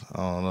 I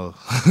don't know.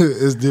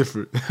 It's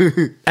different.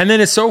 And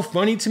then it's so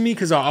funny to me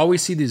because I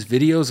always see these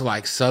videos of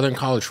like Southern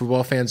college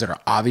football fans that are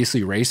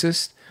obviously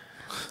racist,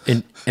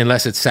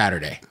 unless it's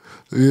Saturday.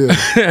 Yeah.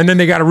 And then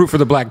they got to root for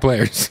the black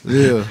players.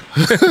 Yeah.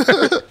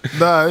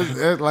 Nah,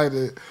 it's like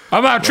that.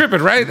 I'm not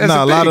tripping, right? That's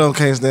a lot of them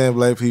can't stand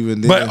black people.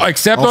 And then, but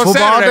except on football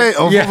Saturday.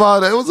 Day,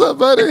 football day. What's up,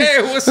 buddy?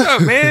 Hey, what's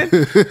up, man?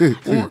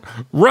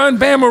 Run,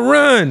 Bama,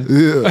 run.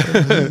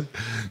 Yeah.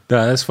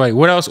 Nah, that's funny.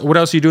 What else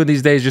are you doing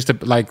these days just to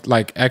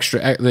like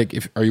extra,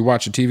 like are you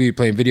watching TV,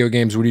 playing video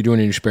games? What are you doing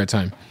in your spare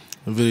time?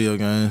 Video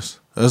games.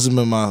 That's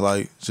been my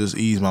like just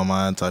ease my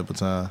mind type of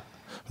time.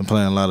 Been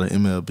playing a lot of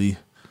MLB.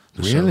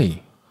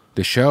 Really?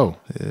 The show?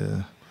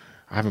 Yeah.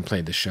 I haven't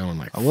played the show in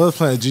like... I was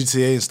playing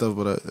GTA and stuff,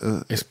 but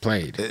it's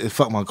played. It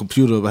fucked my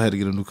computer up. I had to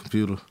get a new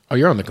computer. Oh,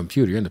 you're on the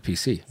computer. You're on the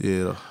PC.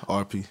 Yeah,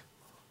 RP.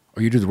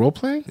 Oh, you do the role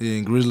playing? Yeah,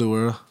 in Grizzly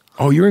World.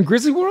 Oh, you're in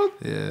Grizzly World?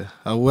 Yeah.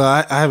 Well,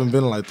 I haven't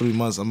been in like 3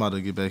 months. I'm about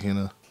to get back in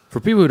there. For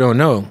people who don't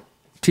know,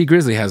 T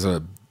Grizzly has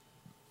the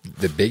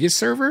biggest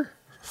server.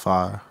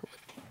 Fire.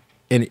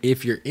 And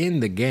if you're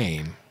in the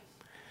game,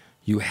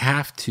 you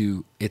have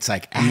to. It's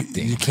like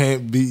acting. You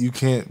can't be. You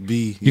can't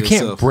be. You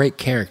yourself. can't break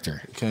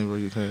character. You can't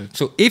break your character.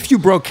 So if you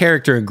broke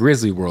character in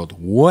Grizzly World,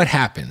 what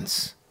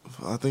happens?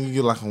 I think you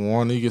get like a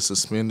warning. You get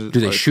suspended. Do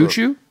they shoot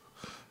you?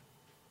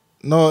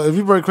 No, if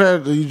you break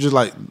character, you just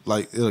like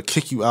it'll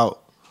kick you out.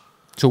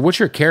 So what's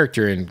your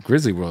character in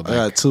Grizzly World? I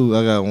got two.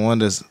 I got one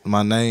that's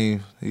my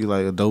name. He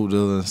like a dope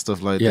dealer and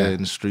stuff like Yeah. that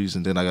in the streets,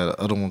 and then I got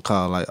another one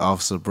called like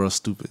Officer Bruh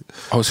Stupid.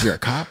 Oh, so you're a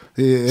cop?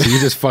 Yeah. So you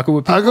just fucking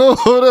with people? I go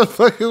over there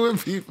fucking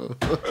with people.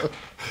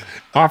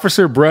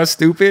 Officer Bruh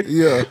Stupid?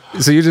 Yeah.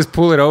 So you just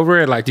pull it over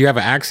and like, do you have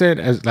an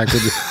accent? What's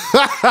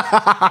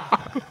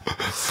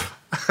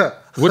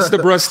the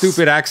Bruh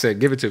Stupid accent?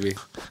 Give it to me.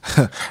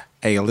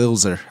 Hey,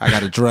 loser, I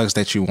got the drugs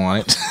that you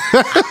wanted.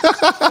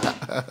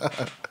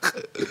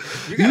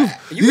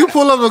 You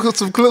pull up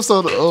some clips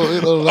on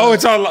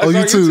it's on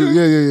YouTube?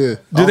 Yeah.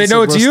 Do they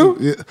know it's you?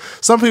 Yeah.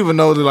 Some people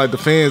know that like the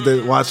fans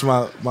that watch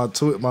my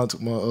Twitch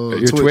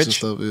Twitch and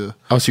stuff. Yeah,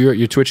 Oh, so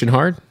you're twitching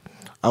hard?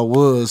 I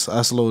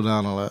slowed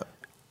down a lot.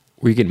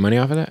 Were you getting money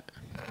off of that?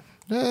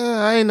 Yeah,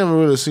 I ain't never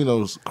really seen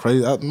those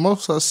crazy.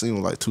 Most I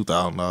seen was like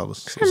 $2,000.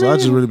 So I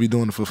just really be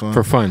doing it for fun.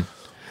 For fun.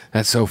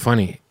 That's so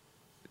funny.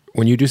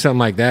 When you do something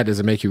like that,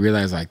 does it make you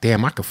realize like,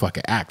 damn, I could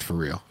fucking act for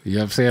real? You know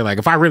what I'm saying? Like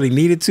if I really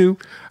needed to,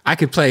 I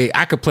could play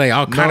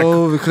all kind of.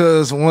 No,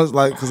 because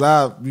because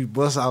I be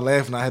bust out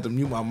laughing, I had to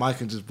mute my mic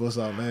and just bust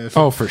out laughing.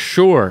 Oh, for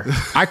sure.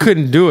 I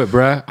couldn't do it,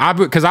 bruh.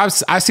 Because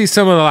I see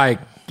some of the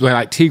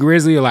like T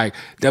Grizzly, like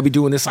they'll be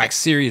doing this like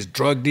serious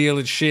drug deal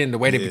and shit, and the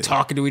way they be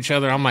talking to each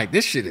other. I'm like,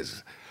 this shit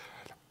is,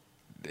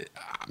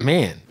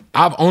 man.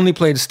 I've only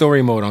played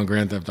story mode on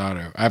Grand Theft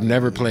Auto. I've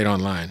never played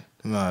online.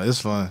 Nah, it's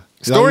fun.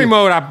 Story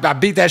mode, I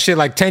beat that shit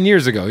like 10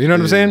 years ago. You know what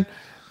I'm saying?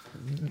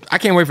 I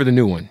can't wait for the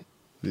new one.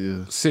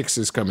 Yeah. 6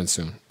 is coming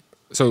soon.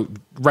 So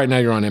right now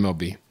you're on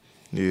MLB.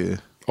 Yeah.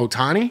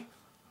 Otani?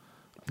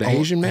 The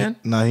Asian man?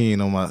 Nah, he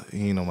ain't on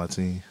my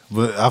team.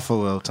 But I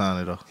fuck with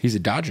Otani though. He's a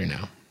Dodger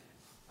now.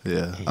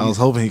 Yeah. I was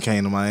hoping he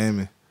came to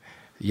Miami.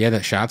 Yeah,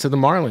 that shout out to the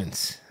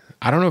Marlins.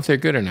 I don't know if they're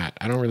good or not.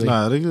 I don't really.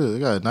 Nah, they good. They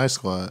got a nice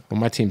squad. Well,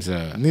 my team's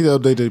need to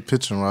update their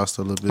pitching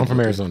roster a little bit. I'm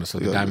from Arizona, so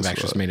the They got a good Diamondbacks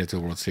just squad. made it to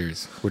the World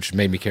Series, which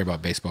made me care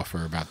about baseball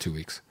for about 2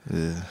 weeks.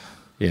 Yeah.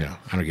 You know,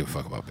 I don't give a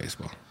fuck about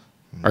baseball.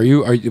 Are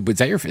you? But is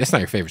that that's not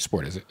your favorite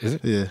sport, is it? Is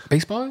it? Yeah.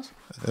 Baseball is?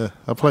 Yeah.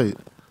 I played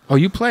Oh,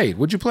 you played.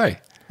 What'd you play?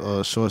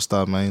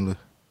 shortstop mainly.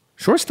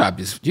 Shortstop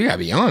is you gotta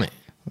be on it.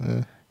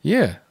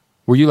 Yeah.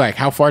 Were you like?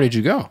 How far did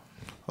you go?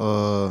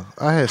 I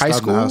had High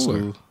stopped in high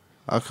school,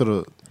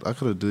 school. I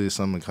could have did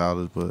something in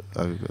college, but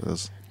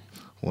that's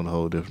one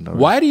whole different direction.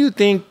 Why do you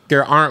think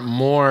there aren't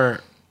more?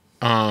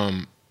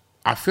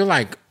 I feel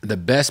like the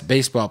best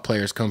baseball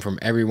players come from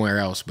everywhere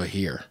else but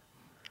here.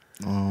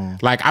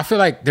 Like I feel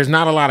like there's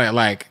not a lot of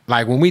like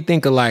when we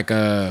think of like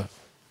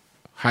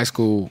high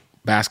school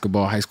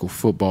basketball, high school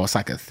football, it's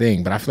like a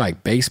thing. But I feel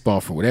like baseball,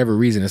 for whatever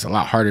reason, it's a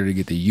lot harder to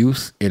get the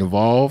youth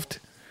involved.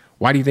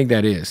 Why do you think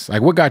that is?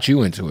 Like, what got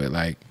you into it?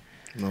 Like,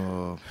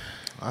 When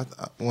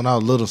I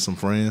was little, some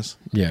friends.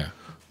 yeah,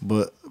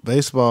 But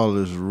baseball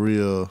is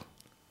real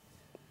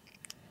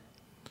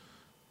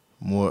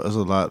more. It's a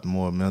lot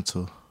more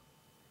mental,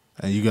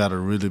 and you got to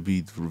really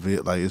be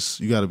like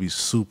you got to be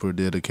super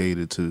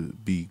dedicated to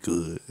be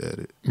good at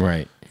it.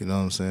 right. You know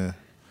what I'm saying?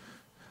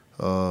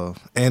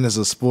 And it's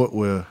a sport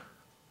where,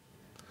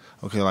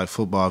 okay, like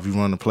football, if you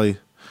run the play,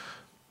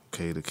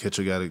 okay, the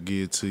catcher got to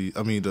get it to you.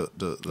 I mean,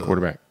 the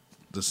Quarterback.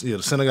 The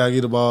center got to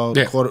get the ball.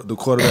 Yeah. The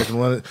quarterback can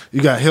run it.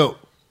 You got help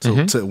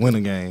to win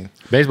a game.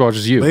 Baseball is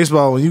just you.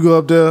 Baseball, when you go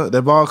up there,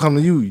 that ball come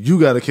to you, you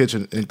got to catch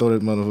it and throw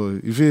that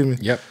motherfucker. You feel me?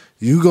 Yep.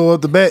 You go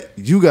up the bat,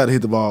 you got to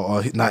hit the ball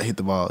or not hit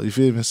the ball. You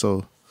feel me?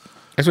 So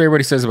That's what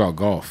everybody says about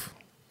golf.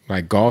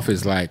 Like golf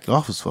is like.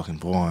 golf is fucking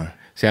boring.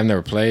 See, I've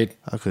never played.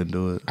 I couldn't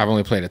do it. I've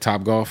only played a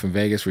Top Golf in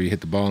Vegas where you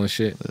hit the ball and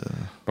shit. Yeah.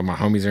 But my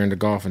homies are into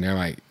golf and they're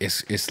like,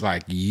 it's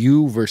like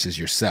you versus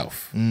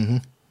yourself. Mm-hmm.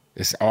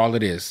 It's all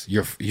it is.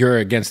 You're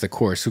against the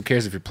course. Who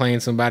cares if you're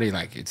playing somebody?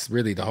 Like it's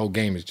really the whole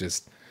game is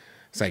just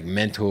it's like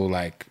mental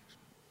like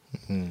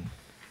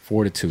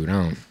fortitude. I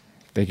don't.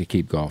 They could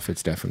keep golf.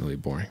 It's definitely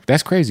boring.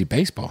 That's crazy.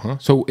 Baseball, huh?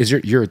 So is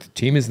your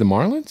team is the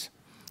Marlins?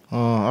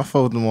 I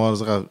fought with the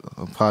Marlins. I got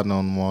a partner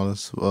on the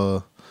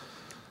Marlins.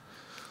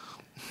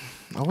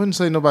 I wouldn't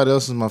say nobody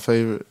else is my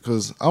favorite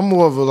because I'm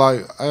more of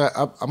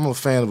a I'm a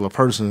fan of a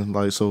person.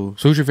 Like so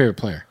who's your favorite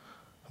player?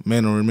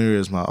 Manny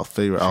Ramirez is my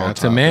favorite all out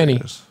time. to Manny.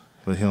 Players.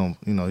 But him,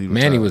 he Manny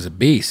retired. was a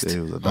beast. Yeah, he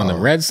was a on the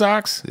dog. Red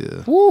Sox.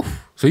 Yeah. Woo.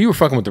 So you were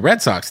fucking with the Red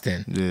Sox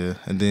then? Yeah,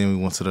 and then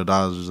we went to the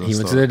Dodgers. He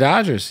went to the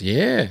Dodgers.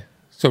 Yeah.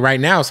 So right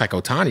now it's like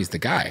Otani's the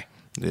guy.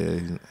 Yeah,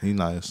 he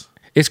nice.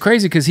 It's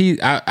crazy because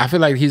I feel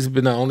like he's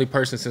been the only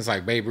person since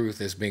like Babe Ruth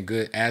that's been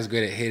as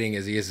good at hitting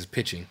as he is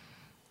pitching.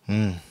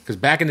 Because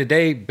back in the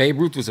day, Babe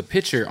Ruth was a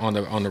pitcher on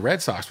the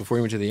Red Sox before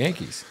he went to the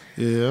Yankees.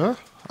 Yeah,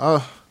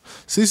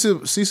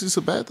 CC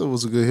Sabathia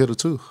was a good hitter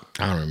too.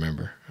 I don't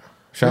remember.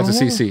 Shout out to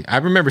CC. I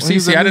remember When he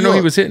was CC. in I didn't New know he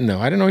York. was hitting though.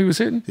 I didn't know he was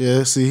hitting.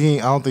 Yeah, see,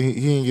 I don't think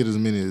he didn't get as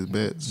many as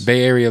bats.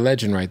 Bay Area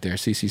legend right there,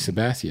 CC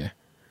Sabathia.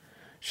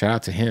 Shout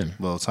out to him.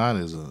 Well,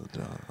 Tiny is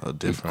a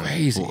different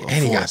Crazy. a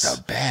And he got force.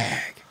 the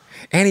bag.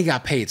 And he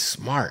got paid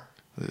smart.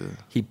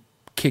 He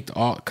kicked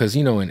all, because,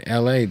 you know, in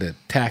LA, the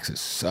taxes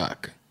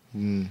suck.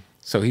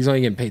 So he's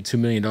only getting paid $2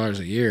 million a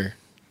year.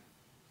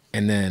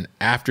 And then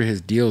after his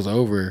deal's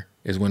over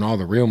is when all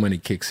the real money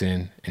kicks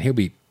in. And he'll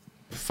be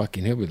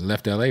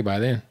left LA by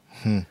then.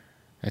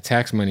 That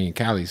tax money in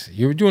Cali's.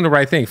 You're doing the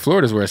right thing.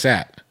 Florida's where it's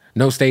at.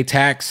 No state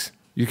tax.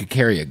 You could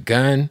carry a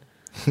gun.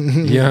 You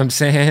know what I'm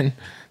saying?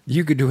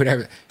 You could do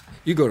whatever.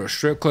 You go to a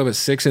strip club at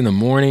 6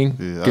 a.m,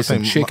 Yeah, I get some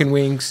think chicken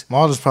wings.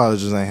 Marlins probably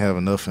just ain't have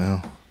enough for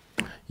him.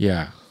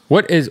 Yeah.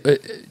 What is, do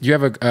you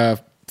have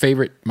a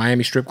favorite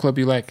Miami strip club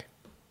you like?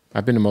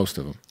 I've been to most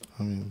of them.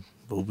 I mean,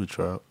 Booby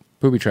Trap.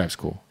 Booby Trap's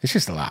cool. It's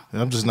just a lot.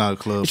 I'm just not a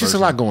club It's just a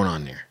person. lot going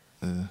on there.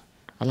 Yeah.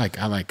 I like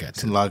that.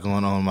 It's a lot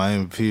going on in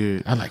Miami,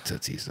 period. I like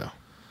Tootsie's though.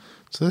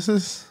 So this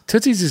is...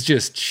 Tootsie's is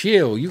just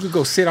chill. You could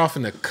go sit off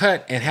in the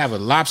cut and have a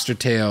lobster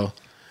tail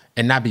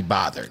and not be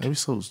bothered. Maybe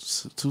too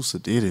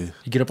sedated.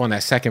 You get up on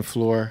that second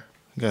floor.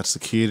 You got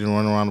security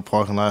running around the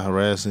parking lot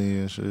harassing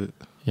you and shit.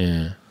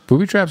 Yeah.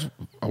 Booby Trap's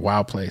a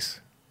wild place.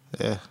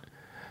 Yeah.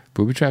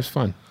 Booby Trap's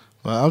fun.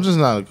 Well, I'm just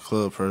not a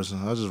club person.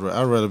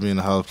 I'd rather be in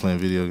the house playing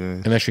video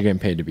games. Unless you're getting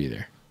paid to be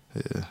there.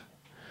 Yeah.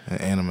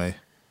 And anime.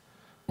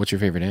 What's your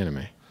favorite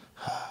anime?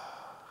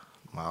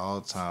 My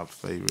all-time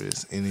favorite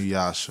is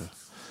Inuyasha.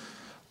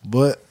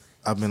 But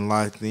I've been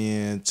locked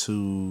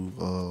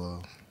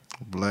into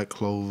Black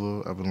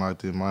Clover. I've been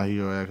locked in My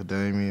Hero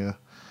Academia.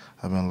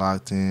 I've been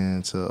locked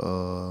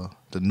into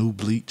the new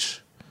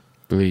Bleach.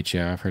 Bleach,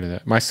 yeah, I've heard of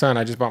that.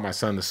 I just bought my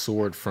son the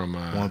sword from...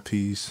 One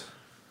Piece.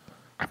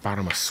 I bought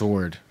him a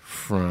sword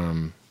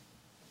from...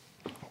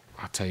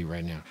 I'll tell you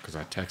right now, because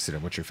I texted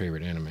him, what's your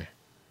favorite anime?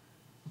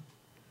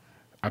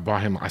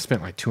 I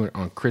spent like $200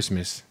 on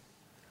Christmas.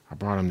 I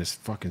brought him this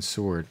fucking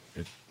sword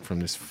from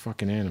this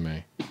fucking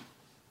anime.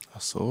 A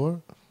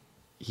sword?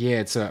 Yeah,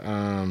 it's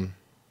a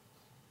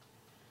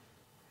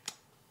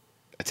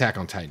Attack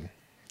on Titan.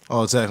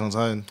 Oh, Attack on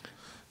Titan.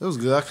 It was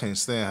good. I can't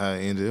stand how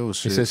it ended. It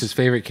was He shit. says his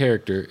favorite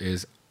character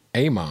is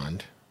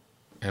Amon,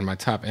 and my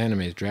top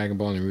anime is Dragon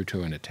Ball,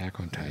 Naruto, and Attack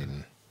on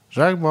Titan.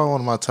 Dragon Ball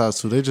one of my top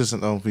two. They just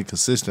don't be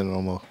consistent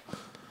no more.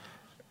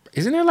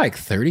 Isn't there like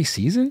 30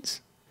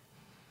 seasons?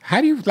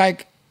 How do you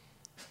like?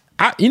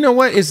 You know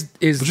what is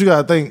But you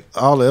gotta think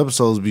all the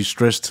episodes be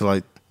stretched to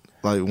like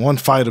one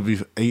fight will be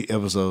 8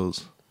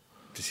 episodes.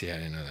 See, I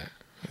didn't know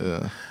that.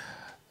 Yeah.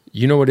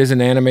 You know what is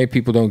an anime?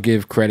 People don't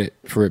give credit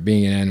for it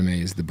being an anime.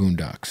 Is the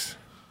Boondocks?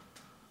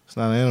 It's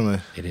not an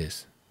anime. It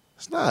is.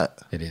 It's not.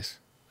 It is.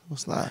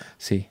 It's not.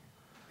 See,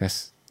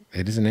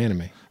 it is an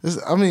anime.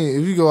 I mean,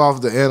 if you go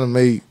off the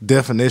anime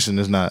definition,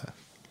 it's not.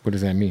 What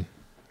does that mean?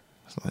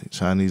 It's like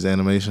Chinese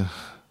animation.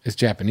 It's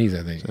Japanese,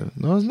 I think.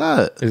 No, it's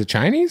not. Is it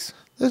Chinese?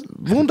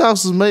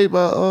 Boondocks was made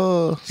by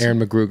Aaron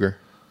McGruger,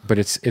 but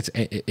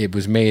it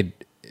was made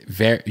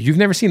very. You've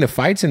never seen the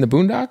fights in the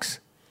Boondocks?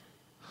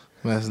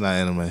 Man, it's not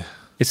anime.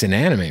 It's an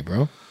anime,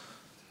 bro.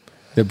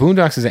 The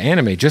Boondocks is an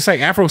anime, just like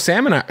Afro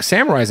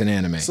Samurai is an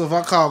anime. So if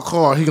I call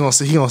Carl, he gonna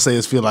say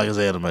it feel like it's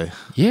anime.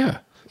 Yeah.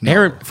 No.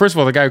 Aaron. First of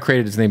all, the guy who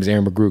created his name is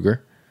Aaron McGruger.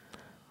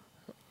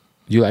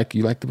 You like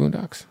the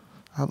Boondocks?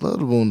 I love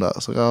the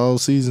Boondocks. I got all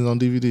seasons on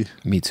DVD.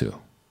 Me too.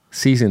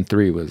 Season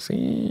 3 was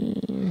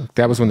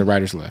that was when the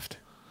writers left.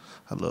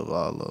 I love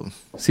all of them.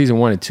 Season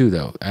 1 and 2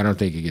 though, I don't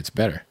think it gets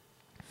better.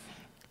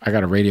 I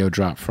got a radio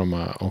drop from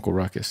Uncle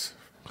Ruckus.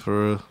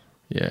 For real?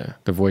 Yeah,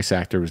 the voice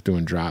actor was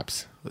doing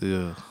drops.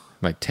 Yeah.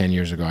 Like 10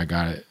 years ago, I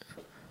got it.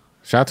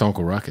 Shout out to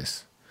Uncle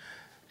Ruckus.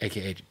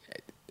 AKA,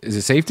 is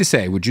it safe to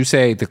say, would you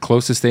say the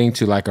closest thing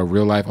to like a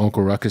real life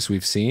Uncle Ruckus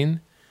we've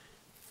seen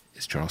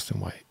is Charleston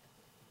White?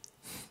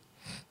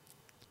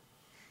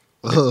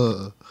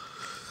 I'm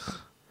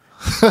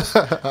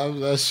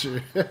not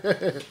sure.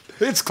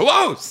 It's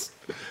close,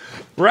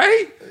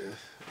 right?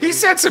 He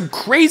said some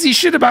crazy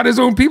shit about his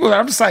own people. And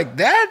I'm just like,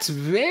 that's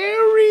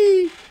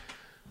very...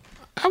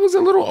 I was a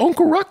little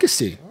Uncle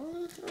Ruckusy.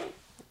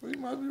 You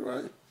might be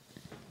right.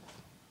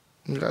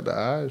 You got the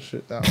eyes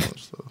shit down and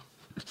stuff.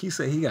 He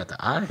said he got the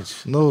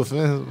eyes. No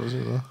offense, but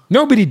you know.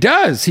 No, but he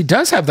does. He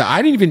does have the...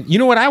 I didn't even... You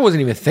know what? I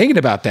wasn't even thinking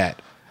about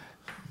that.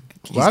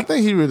 Well, I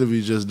think he really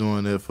be just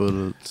doing that for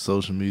the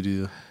social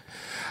media.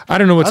 I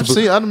don't know what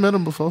I've met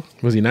him before.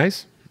 Was he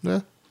nice?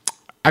 Yeah.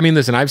 I mean,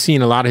 listen, I've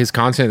seen a lot of his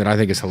content that I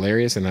think is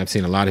hilarious, and I've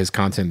seen a lot of his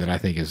content that I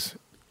think is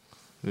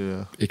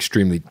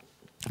extremely...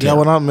 Yeah,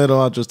 when I met him,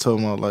 I just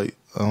told him, I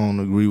don't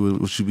agree with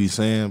what you be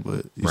saying,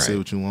 but you say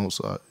what you want,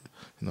 so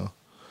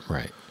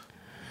Right.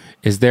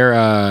 Is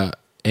there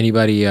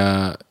anybody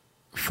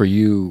for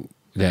you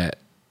that,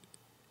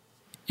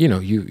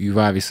 you've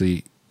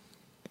obviously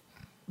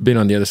been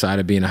on the other side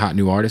of being a hot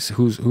new artist?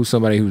 Who's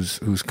somebody who's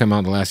come out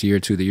in the last year or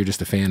two that you're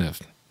just a fan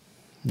of?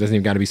 Doesn't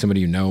even got to be somebody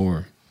you know,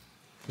 or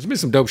There's been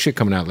some dope shit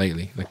coming out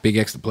lately. Like Big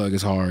X the Plug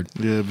is hard.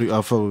 Yeah,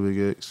 I fuck with Big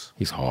X.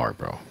 He's hard,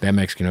 bro. That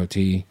Mexican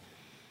OT.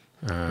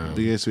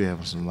 Big X be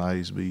having some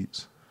nice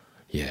beats.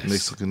 Yes.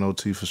 Mexican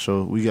OT for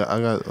sure. I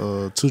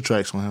got 2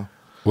 tracks on him.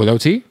 With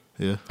OT?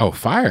 Yeah. Oh,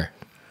 fire.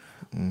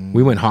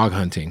 We went hog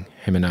hunting,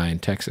 him and I, in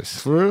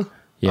Texas. For real?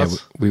 Yeah,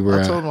 we were.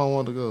 I told him I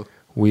wanted to go.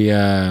 We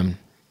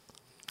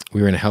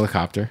were in a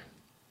helicopter,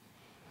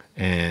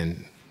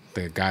 and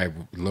the guy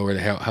lowered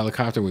the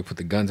helicopter. We put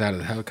the guns out of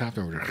the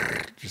helicopter, and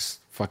we're just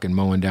fucking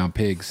mowing down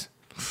pigs.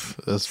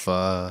 That's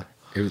fine.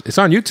 It's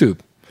on YouTube.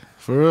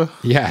 For real?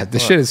 Yeah,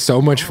 this shit is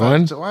so much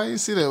fun. Why you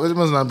see that? It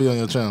must not be on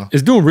your channel.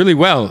 It's doing really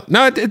well.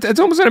 No, it's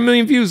almost at 1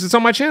 million views. It's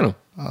on my channel.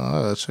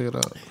 Oh, check it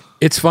out.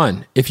 It's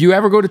fun. If you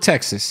ever go to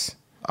Texas,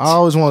 I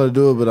always want to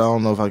do it, but I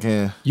don't know if I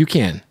can. you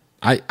can.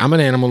 I'm an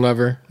animal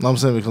lover. No, I'm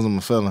saying because I'm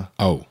a felon.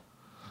 Oh,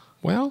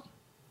 well,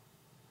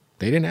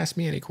 they didn't ask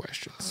me any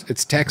questions.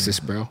 It's Texas,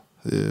 bro.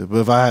 Yeah, but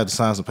if I had to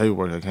sign some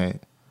paperwork, I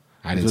can't.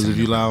 I didn't. Because sign if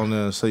you it. lie on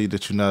there and say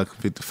that you're not a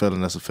convicted felon,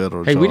 that's a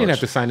federal Hey, charge. we didn't have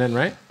to sign nothing,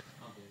 right?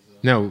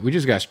 No, we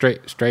just got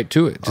straight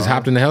to it. Just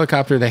hopped in the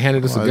helicopter. They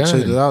handed us a gun. Check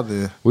it and out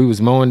there. We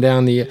was mowing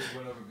down the.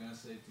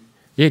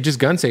 Yeah, just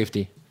gun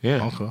safety.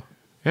 Yeah. Okay.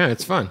 Yeah,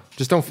 it's fun.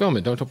 Just don't film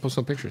it. Don't post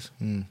no pictures.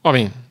 I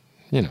mean,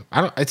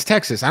 it's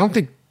Texas. I don't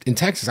think in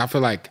Texas. I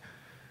feel like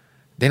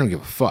they don't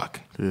give a fuck.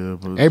 Yeah,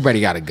 but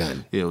Everybody got a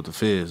gun. yeah, with the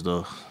feds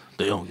though,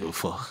 they don't give a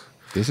fuck.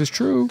 This is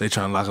true. They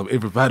trying to lock up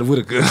everybody with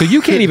a gun. So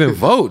you can't even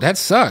vote. That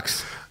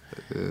sucks.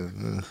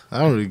 I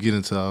don't really get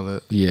into all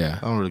that. Yeah.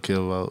 I don't really care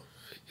about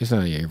It's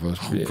not your vote.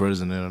 who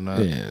president or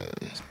not. Yeah.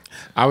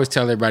 I always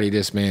tell everybody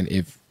this, man.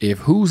 If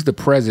who's the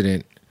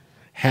president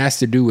has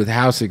to do with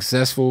how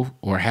successful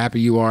or happy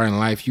you are in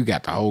life, you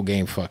got the whole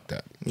game fucked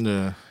up.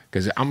 Yeah.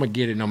 Because I'm going to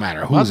get it no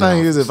matter My who's thing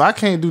in is, office. if I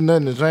can't do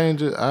nothing to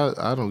change it,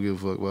 I don't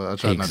give a fuck about it. I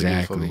try not to give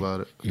a fuck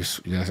about it.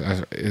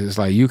 It's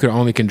like you can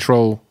only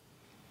control.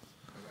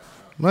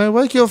 Man,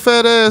 wake your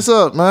fat ass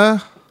up,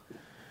 man.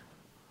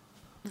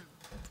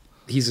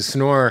 He's a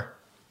snorer.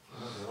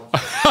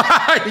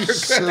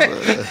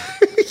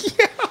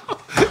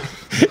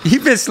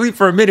 You've been asleep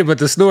for a minute, but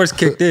the snores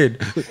kicked in.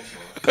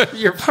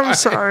 You're fine. I'm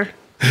sorry.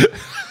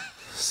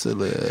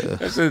 Silly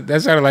ass.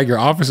 That sounded like your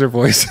officer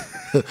voice.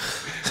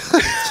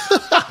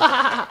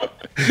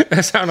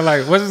 That sounded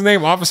like, what's his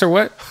name? Officer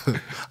what?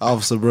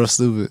 Officer, bro,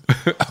 stupid.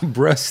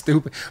 Bruh,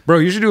 stupid. Bro,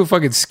 you should do a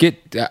fucking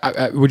skit.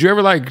 Would you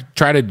ever like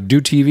try to do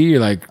TV or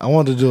like? I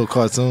wanted to do a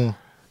cartoon.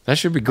 That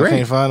should be I great.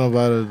 can't find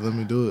nobody to let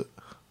me do it.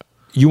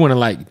 You want to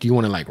like? Do you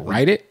want to like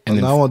write it and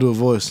And then? I want to do a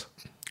voice.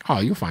 Oh,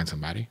 you'll find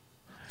somebody.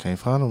 Can't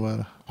find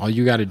nobody. All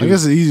you got to I do,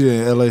 guess it's easier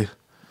in LA.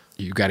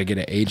 you got to get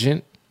an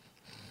agent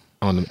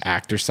on the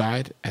actor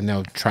side, and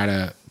they'll try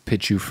to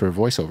pitch you for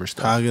voiceover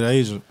stuff. I'll get an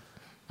agent.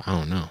 I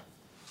don't know.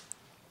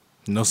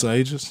 You know some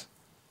agents?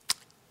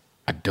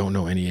 I don't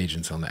know any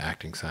agents on the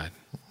acting side.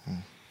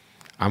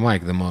 I'm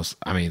like the most.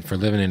 I mean, for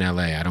living in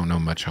LA, I don't know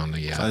much on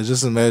the. I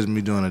just imagine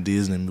me doing a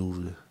Disney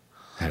movie.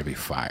 That'd be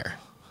fire.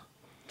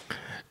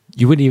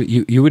 You wouldn't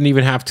even you wouldn't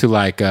even have to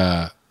like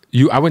I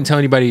wouldn't tell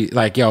anybody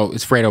like, yo,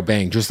 it's Fredo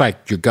Bang. Just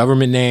like your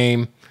government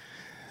name.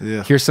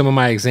 Yeah. Here's some of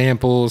my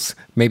examples.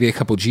 Maybe a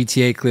couple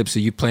GTA clips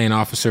of you playing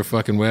officer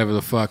fucking whatever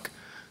the fuck.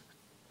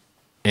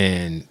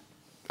 And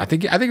I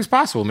think it's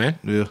possible, man.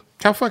 Yeah.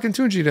 Tell fucking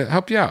Tunji to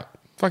help you out.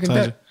 Fucking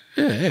Tunji?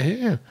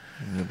 yeah.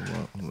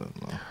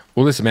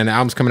 Well, listen, man, the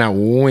album's coming out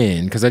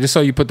when? Because I just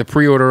saw you put the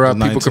pre-order up.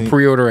 The People can 19th.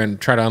 pre-order and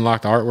try to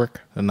unlock the artwork.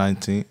 The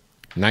 19th.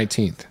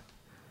 19th.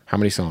 How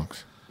many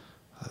songs?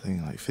 I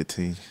think like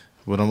 15.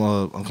 But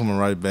I'm coming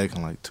right back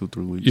in like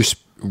 2-3 weeks.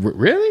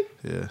 Really?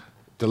 Yeah.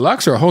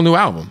 Deluxe or a whole new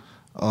album?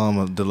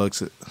 A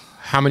deluxe it.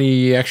 How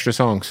many extra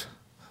songs?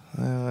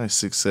 Like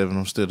 6, 7.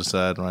 I'm still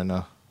deciding right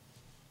now.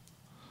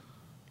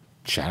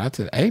 Shout out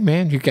to hey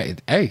man,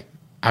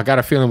 I got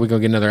a feeling we're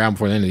gonna get another album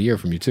before the end of the year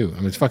from you too. I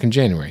mean, it's fucking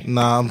January.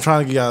 Nah, I'm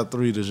trying to get out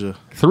 3 this year.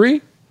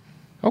 3?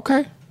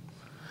 Okay.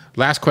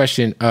 Last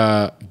question.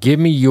 Give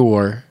me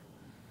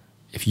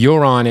if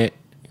you're on it,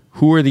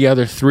 who are the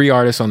other 3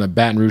 artists on the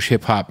Baton Rouge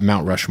hip hop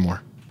Mount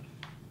Rushmore?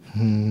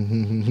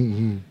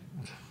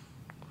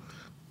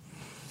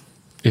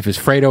 If it's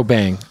Fredo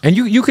Bang, and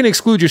you can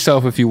exclude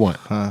yourself if you want,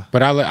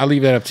 but I'll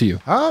leave that up to you.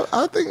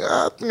 I think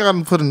I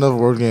can put enough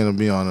work in to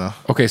be on there.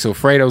 Okay, so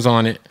Fredo's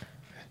on it.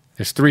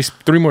 There's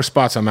three more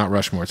spots on Mount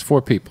Rushmore. It's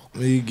 4 people.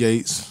 Me,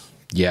 Gates,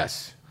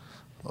 Yes,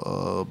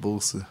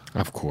 Boosie,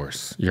 of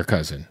course. Your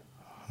cousin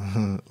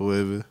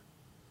Webby.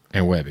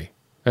 and Webby.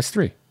 That's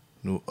 3.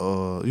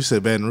 You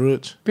said Baton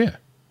Rouge? Yeah.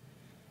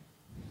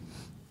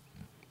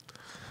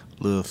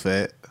 Lil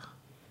Fat.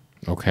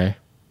 Okay.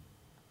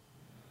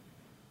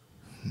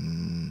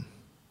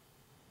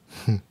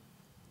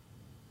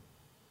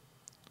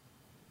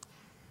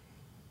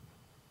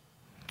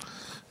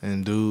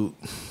 And Dude.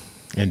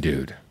 And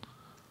Dude.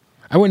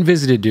 I went and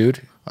visited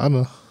Dude. I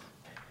know.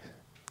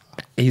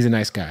 He's a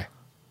nice guy.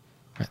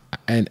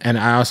 And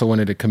I also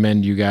wanted to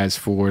commend you guys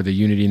for the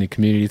Unity in the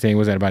Community thing.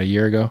 Was that about a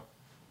year ago?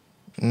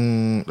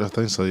 I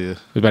think so, yeah. It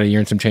was about a year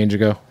and some change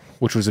ago,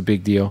 which was a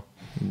big deal.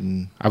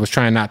 I was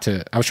trying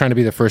to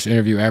be the first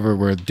interview ever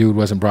where Dude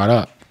wasn't brought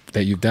up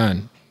that you've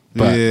done.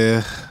 But,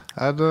 yeah,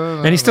 I don't.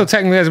 And he still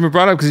technically hasn't been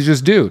brought up because he's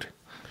just dude.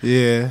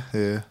 Yeah.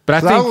 But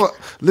I think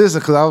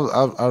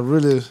because I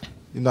really,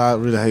 I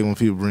really hate when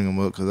people bring him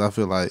up because I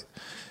feel like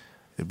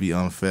it'd be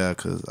unfair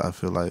because I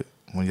feel like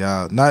when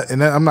y'all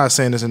I'm not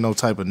saying this in no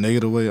type of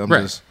negative way.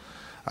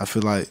 I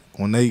feel like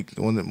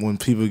when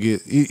people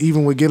get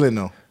even with Gillen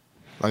though,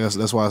 like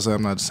that's why I say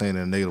I'm not saying it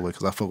in a negative way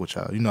because I fuck with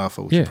y'all. I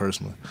fuck with you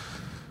personally.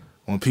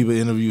 When people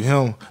interview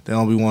him, they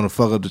don't be want to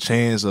fuck up the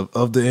chance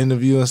of the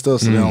interview and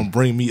stuff, so they don't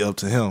bring me up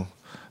to him.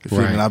 You feel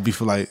me? And I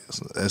feel like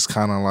it's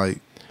kind of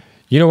like.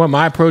 You know what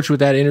my approach with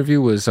that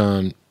interview was?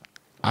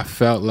 I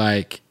felt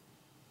like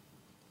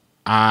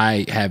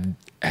I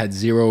had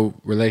zero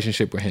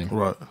relationship with him.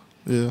 Right.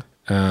 Yeah.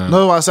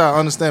 No, I say I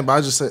understand, but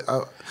I just say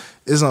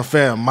it's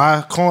unfair in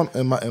my corner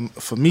and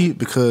for me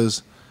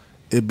because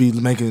it be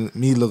making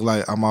me look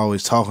like I'm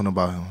always talking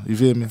about him. You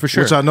feel me? For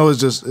sure. Which I know is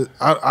just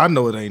I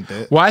know it ain't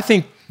that. Well, I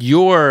think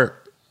and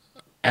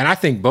I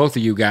think both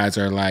of you guys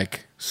are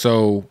like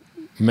so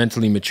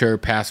mentally mature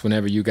past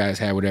whenever you guys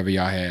had whatever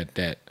y'all had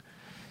that,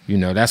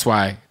 that's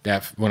why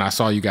that when I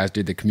saw you guys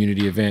did the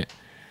community event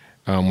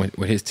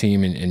with his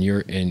team and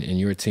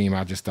your team,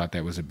 I just thought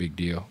that was a big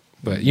deal.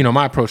 But,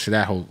 my approach to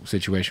that whole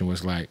situation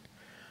was like,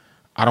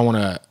 I don't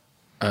want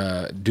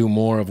to do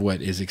more of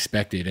what is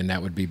expected, and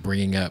that would be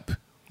bringing up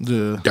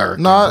Dirk.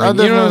 No, I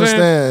definitely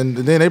understand.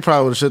 And then they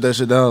probably would have shut that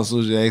shit down as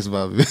soon as you asked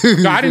about me.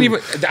 No, I didn't even.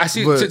 I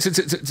see.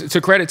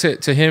 To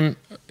credit to him,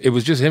 it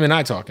was just him and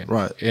I talking.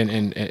 Right.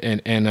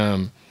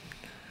 And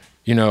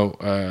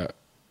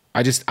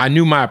I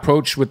knew my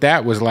approach with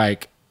that was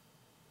like,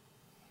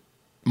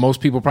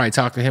 most people probably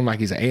talk to him like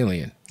he's an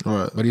alien.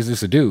 Right. But he's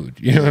just a dude.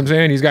 You know what I'm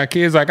saying? He's got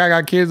kids like I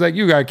got kids like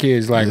you got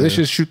kids. Like, let's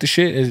just shoot the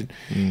shit.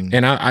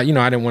 And I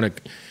didn't want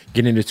to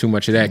get into too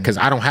much of that because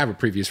I don't have a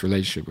previous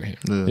relationship with him.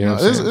 Yeah, you know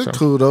what I'm saying? It's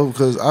cool though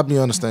because I be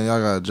understanding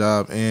y'all got a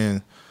job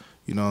and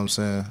you know what I'm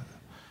saying.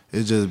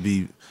 It just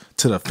be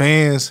to the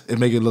fans. It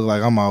make it look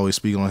like I'm always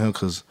speaking on him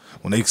because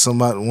when the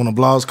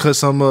blogs cut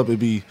something up, it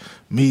be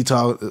me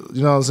talking.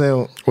 You know what I'm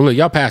saying? Well, look,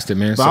 y'all passed it,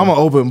 man. But I'm an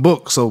open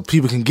book, so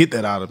people can get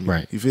that out of me.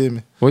 Right? You feel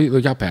me? Well,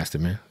 look, y'all passed it,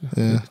 man.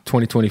 Yeah.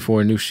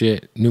 2024, new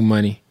shit, new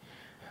money,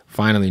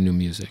 finally new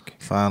music.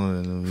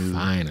 Finally new music.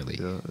 Finally,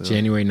 yeah.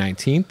 January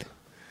 19th,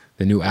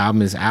 the new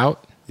album is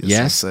out.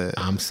 Yes,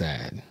 I'm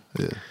sad.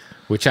 Yeah.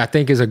 Which I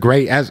think is a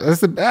great.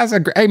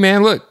 Hey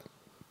man, look.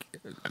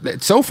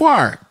 So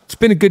far, it's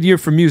been a good year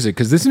for music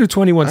because this new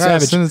 21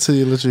 Savage. Send it to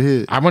you, let you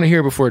hear it. I want to hear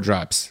it before it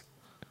drops.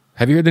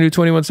 Have you heard the new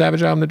 21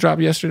 Savage album that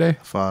dropped yesterday?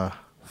 Fire.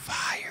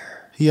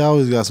 He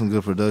always got some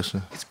good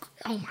production.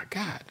 Oh my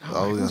God.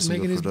 Always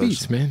making his production.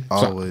 beats, man.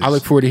 Always. So I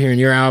look forward to hearing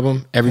your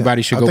album.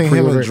 Everybody should go pre-order. I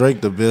think him and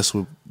Drake the best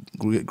with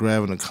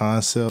grabbing the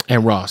concept.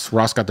 And Ross.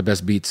 Ross got the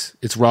best beats.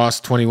 It's Ross,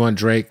 21,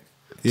 Drake.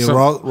 Yeah,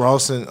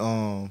 Ross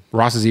and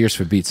Ross's ears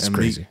for beats is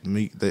crazy.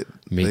 Meek too.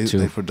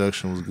 Their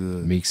production was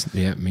good. Meek's.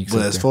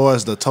 But as far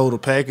as the total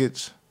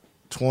package,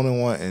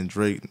 21 and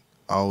Drake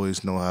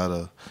always know how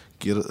to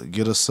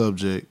get a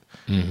subject,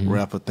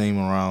 wrap a theme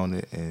around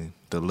it, and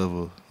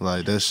deliver.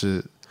 Like that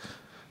shit,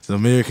 the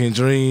American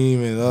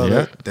Dream and all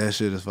that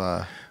shit is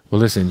fire.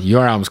 Well, listen,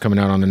 your album's coming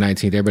out on the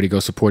 19th. Everybody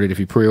go support it. If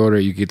you pre-order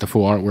it, you get the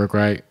full artwork,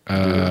 right?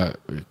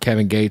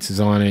 Kevin Gates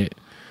is on it.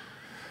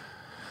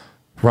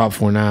 Rob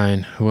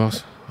 49. Who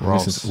else?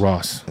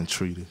 Ross. And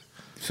Treated.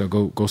 So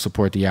go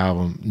support the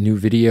album. New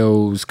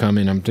videos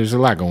coming. There's a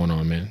lot going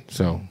on, man.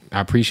 So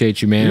I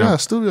appreciate you, man. Yeah,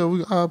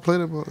 studio. I'll play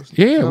them.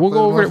 Yeah, we'll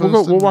go over it.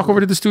 We'll walk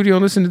over to the studio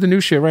and listen to the new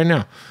shit right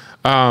now.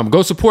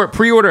 Go support,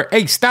 pre-order.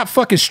 Hey, stop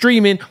fucking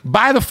streaming.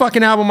 Buy the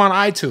fucking album on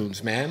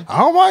iTunes, man. I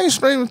don't mind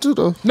streaming too,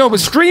 though. No, but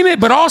stream it.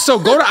 But also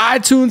go to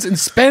iTunes and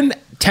spend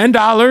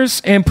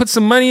 $10 and put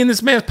some money in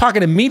this man's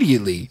pocket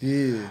immediately.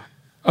 Yeah.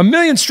 1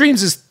 million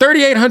streams is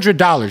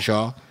 $3,800,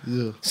 y'all.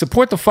 Yeah.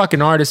 Support the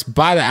fucking artist.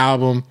 Buy the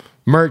album.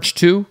 Merch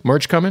too.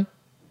 Merch coming?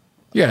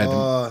 Yeah.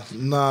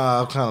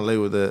 Nah, I'm kind of late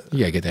with that. You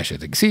gotta get that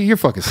shit. See, you're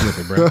fucking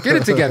slipping, bro. Get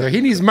it together.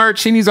 He needs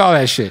merch. He needs all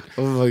that shit.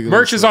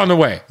 Merch is on the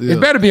way. Yeah.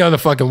 It better be on the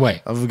fucking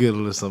way. I'm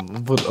forgetting this.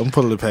 I'm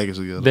putting the package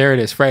together. There it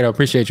is. Fredo,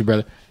 appreciate you,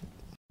 brother.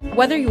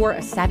 Whether you're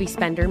a savvy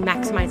spender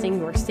maximizing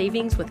your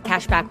savings with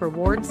cashback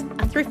rewards,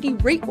 a thrifty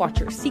rate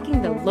watcher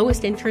seeking the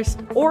lowest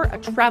interest, or a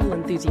travel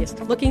enthusiast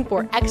looking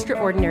for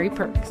extraordinary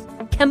perks,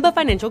 Kemba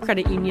Financial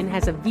Credit Union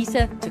has a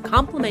visa to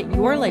complement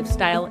your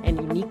lifestyle and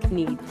unique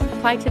needs.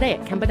 Apply today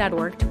at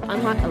Kemba.org to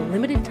unlock a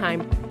limited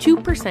time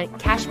 2%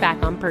 cash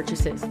back on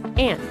purchases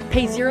and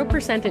pay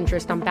 0%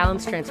 interest on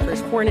balance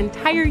transfers for an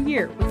entire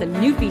year with a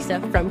new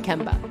visa from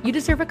Kemba. You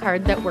deserve a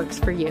card that works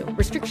for you.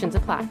 Restrictions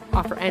apply.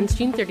 Offer ends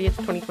June 30th,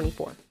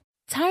 2024.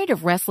 Tired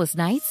of restless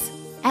nights?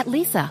 At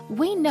Lisa,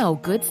 we know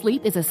good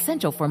sleep is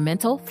essential for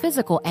mental,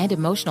 physical, and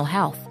emotional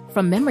health.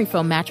 From memory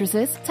foam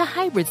mattresses to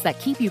hybrids that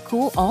keep you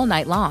cool all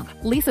night long,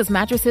 Lisa's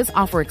mattresses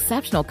offer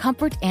exceptional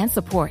comfort and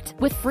support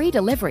with free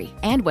delivery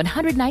and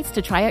 100 nights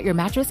to try out your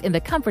mattress in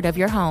the comfort of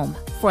your home.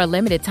 For a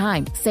limited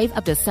time, save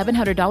up to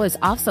 $700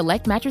 off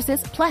select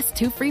mattresses plus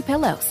 2 free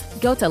pillows.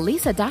 Go to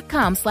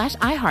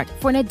lisa.com/iHeart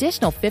for an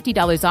additional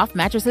 $50 off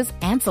mattresses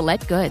and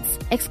select goods.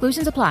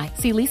 Exclusions apply.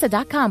 See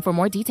lisa.com for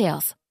more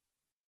details.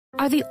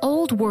 Are the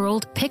old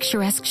world,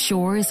 picturesque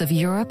shores of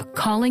Europe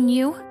calling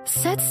you?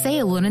 Set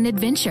sail on an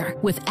adventure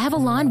with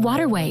Avalon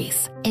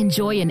Waterways.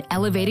 Enjoy an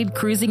elevated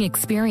cruising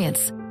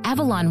experience.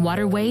 Avalon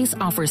Waterways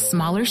offers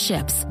smaller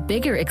ships,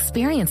 bigger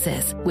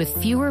experiences, with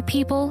fewer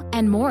people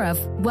and more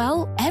of,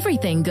 well,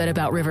 everything good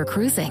about river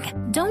cruising.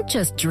 Don't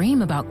just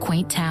dream about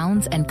quaint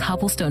towns and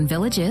cobblestone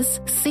villages.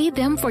 See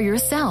them for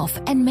yourself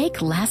and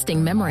make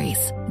lasting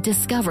memories.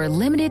 Discover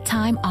limited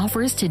time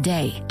offers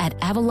today at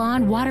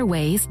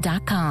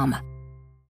avalonwaterways.com.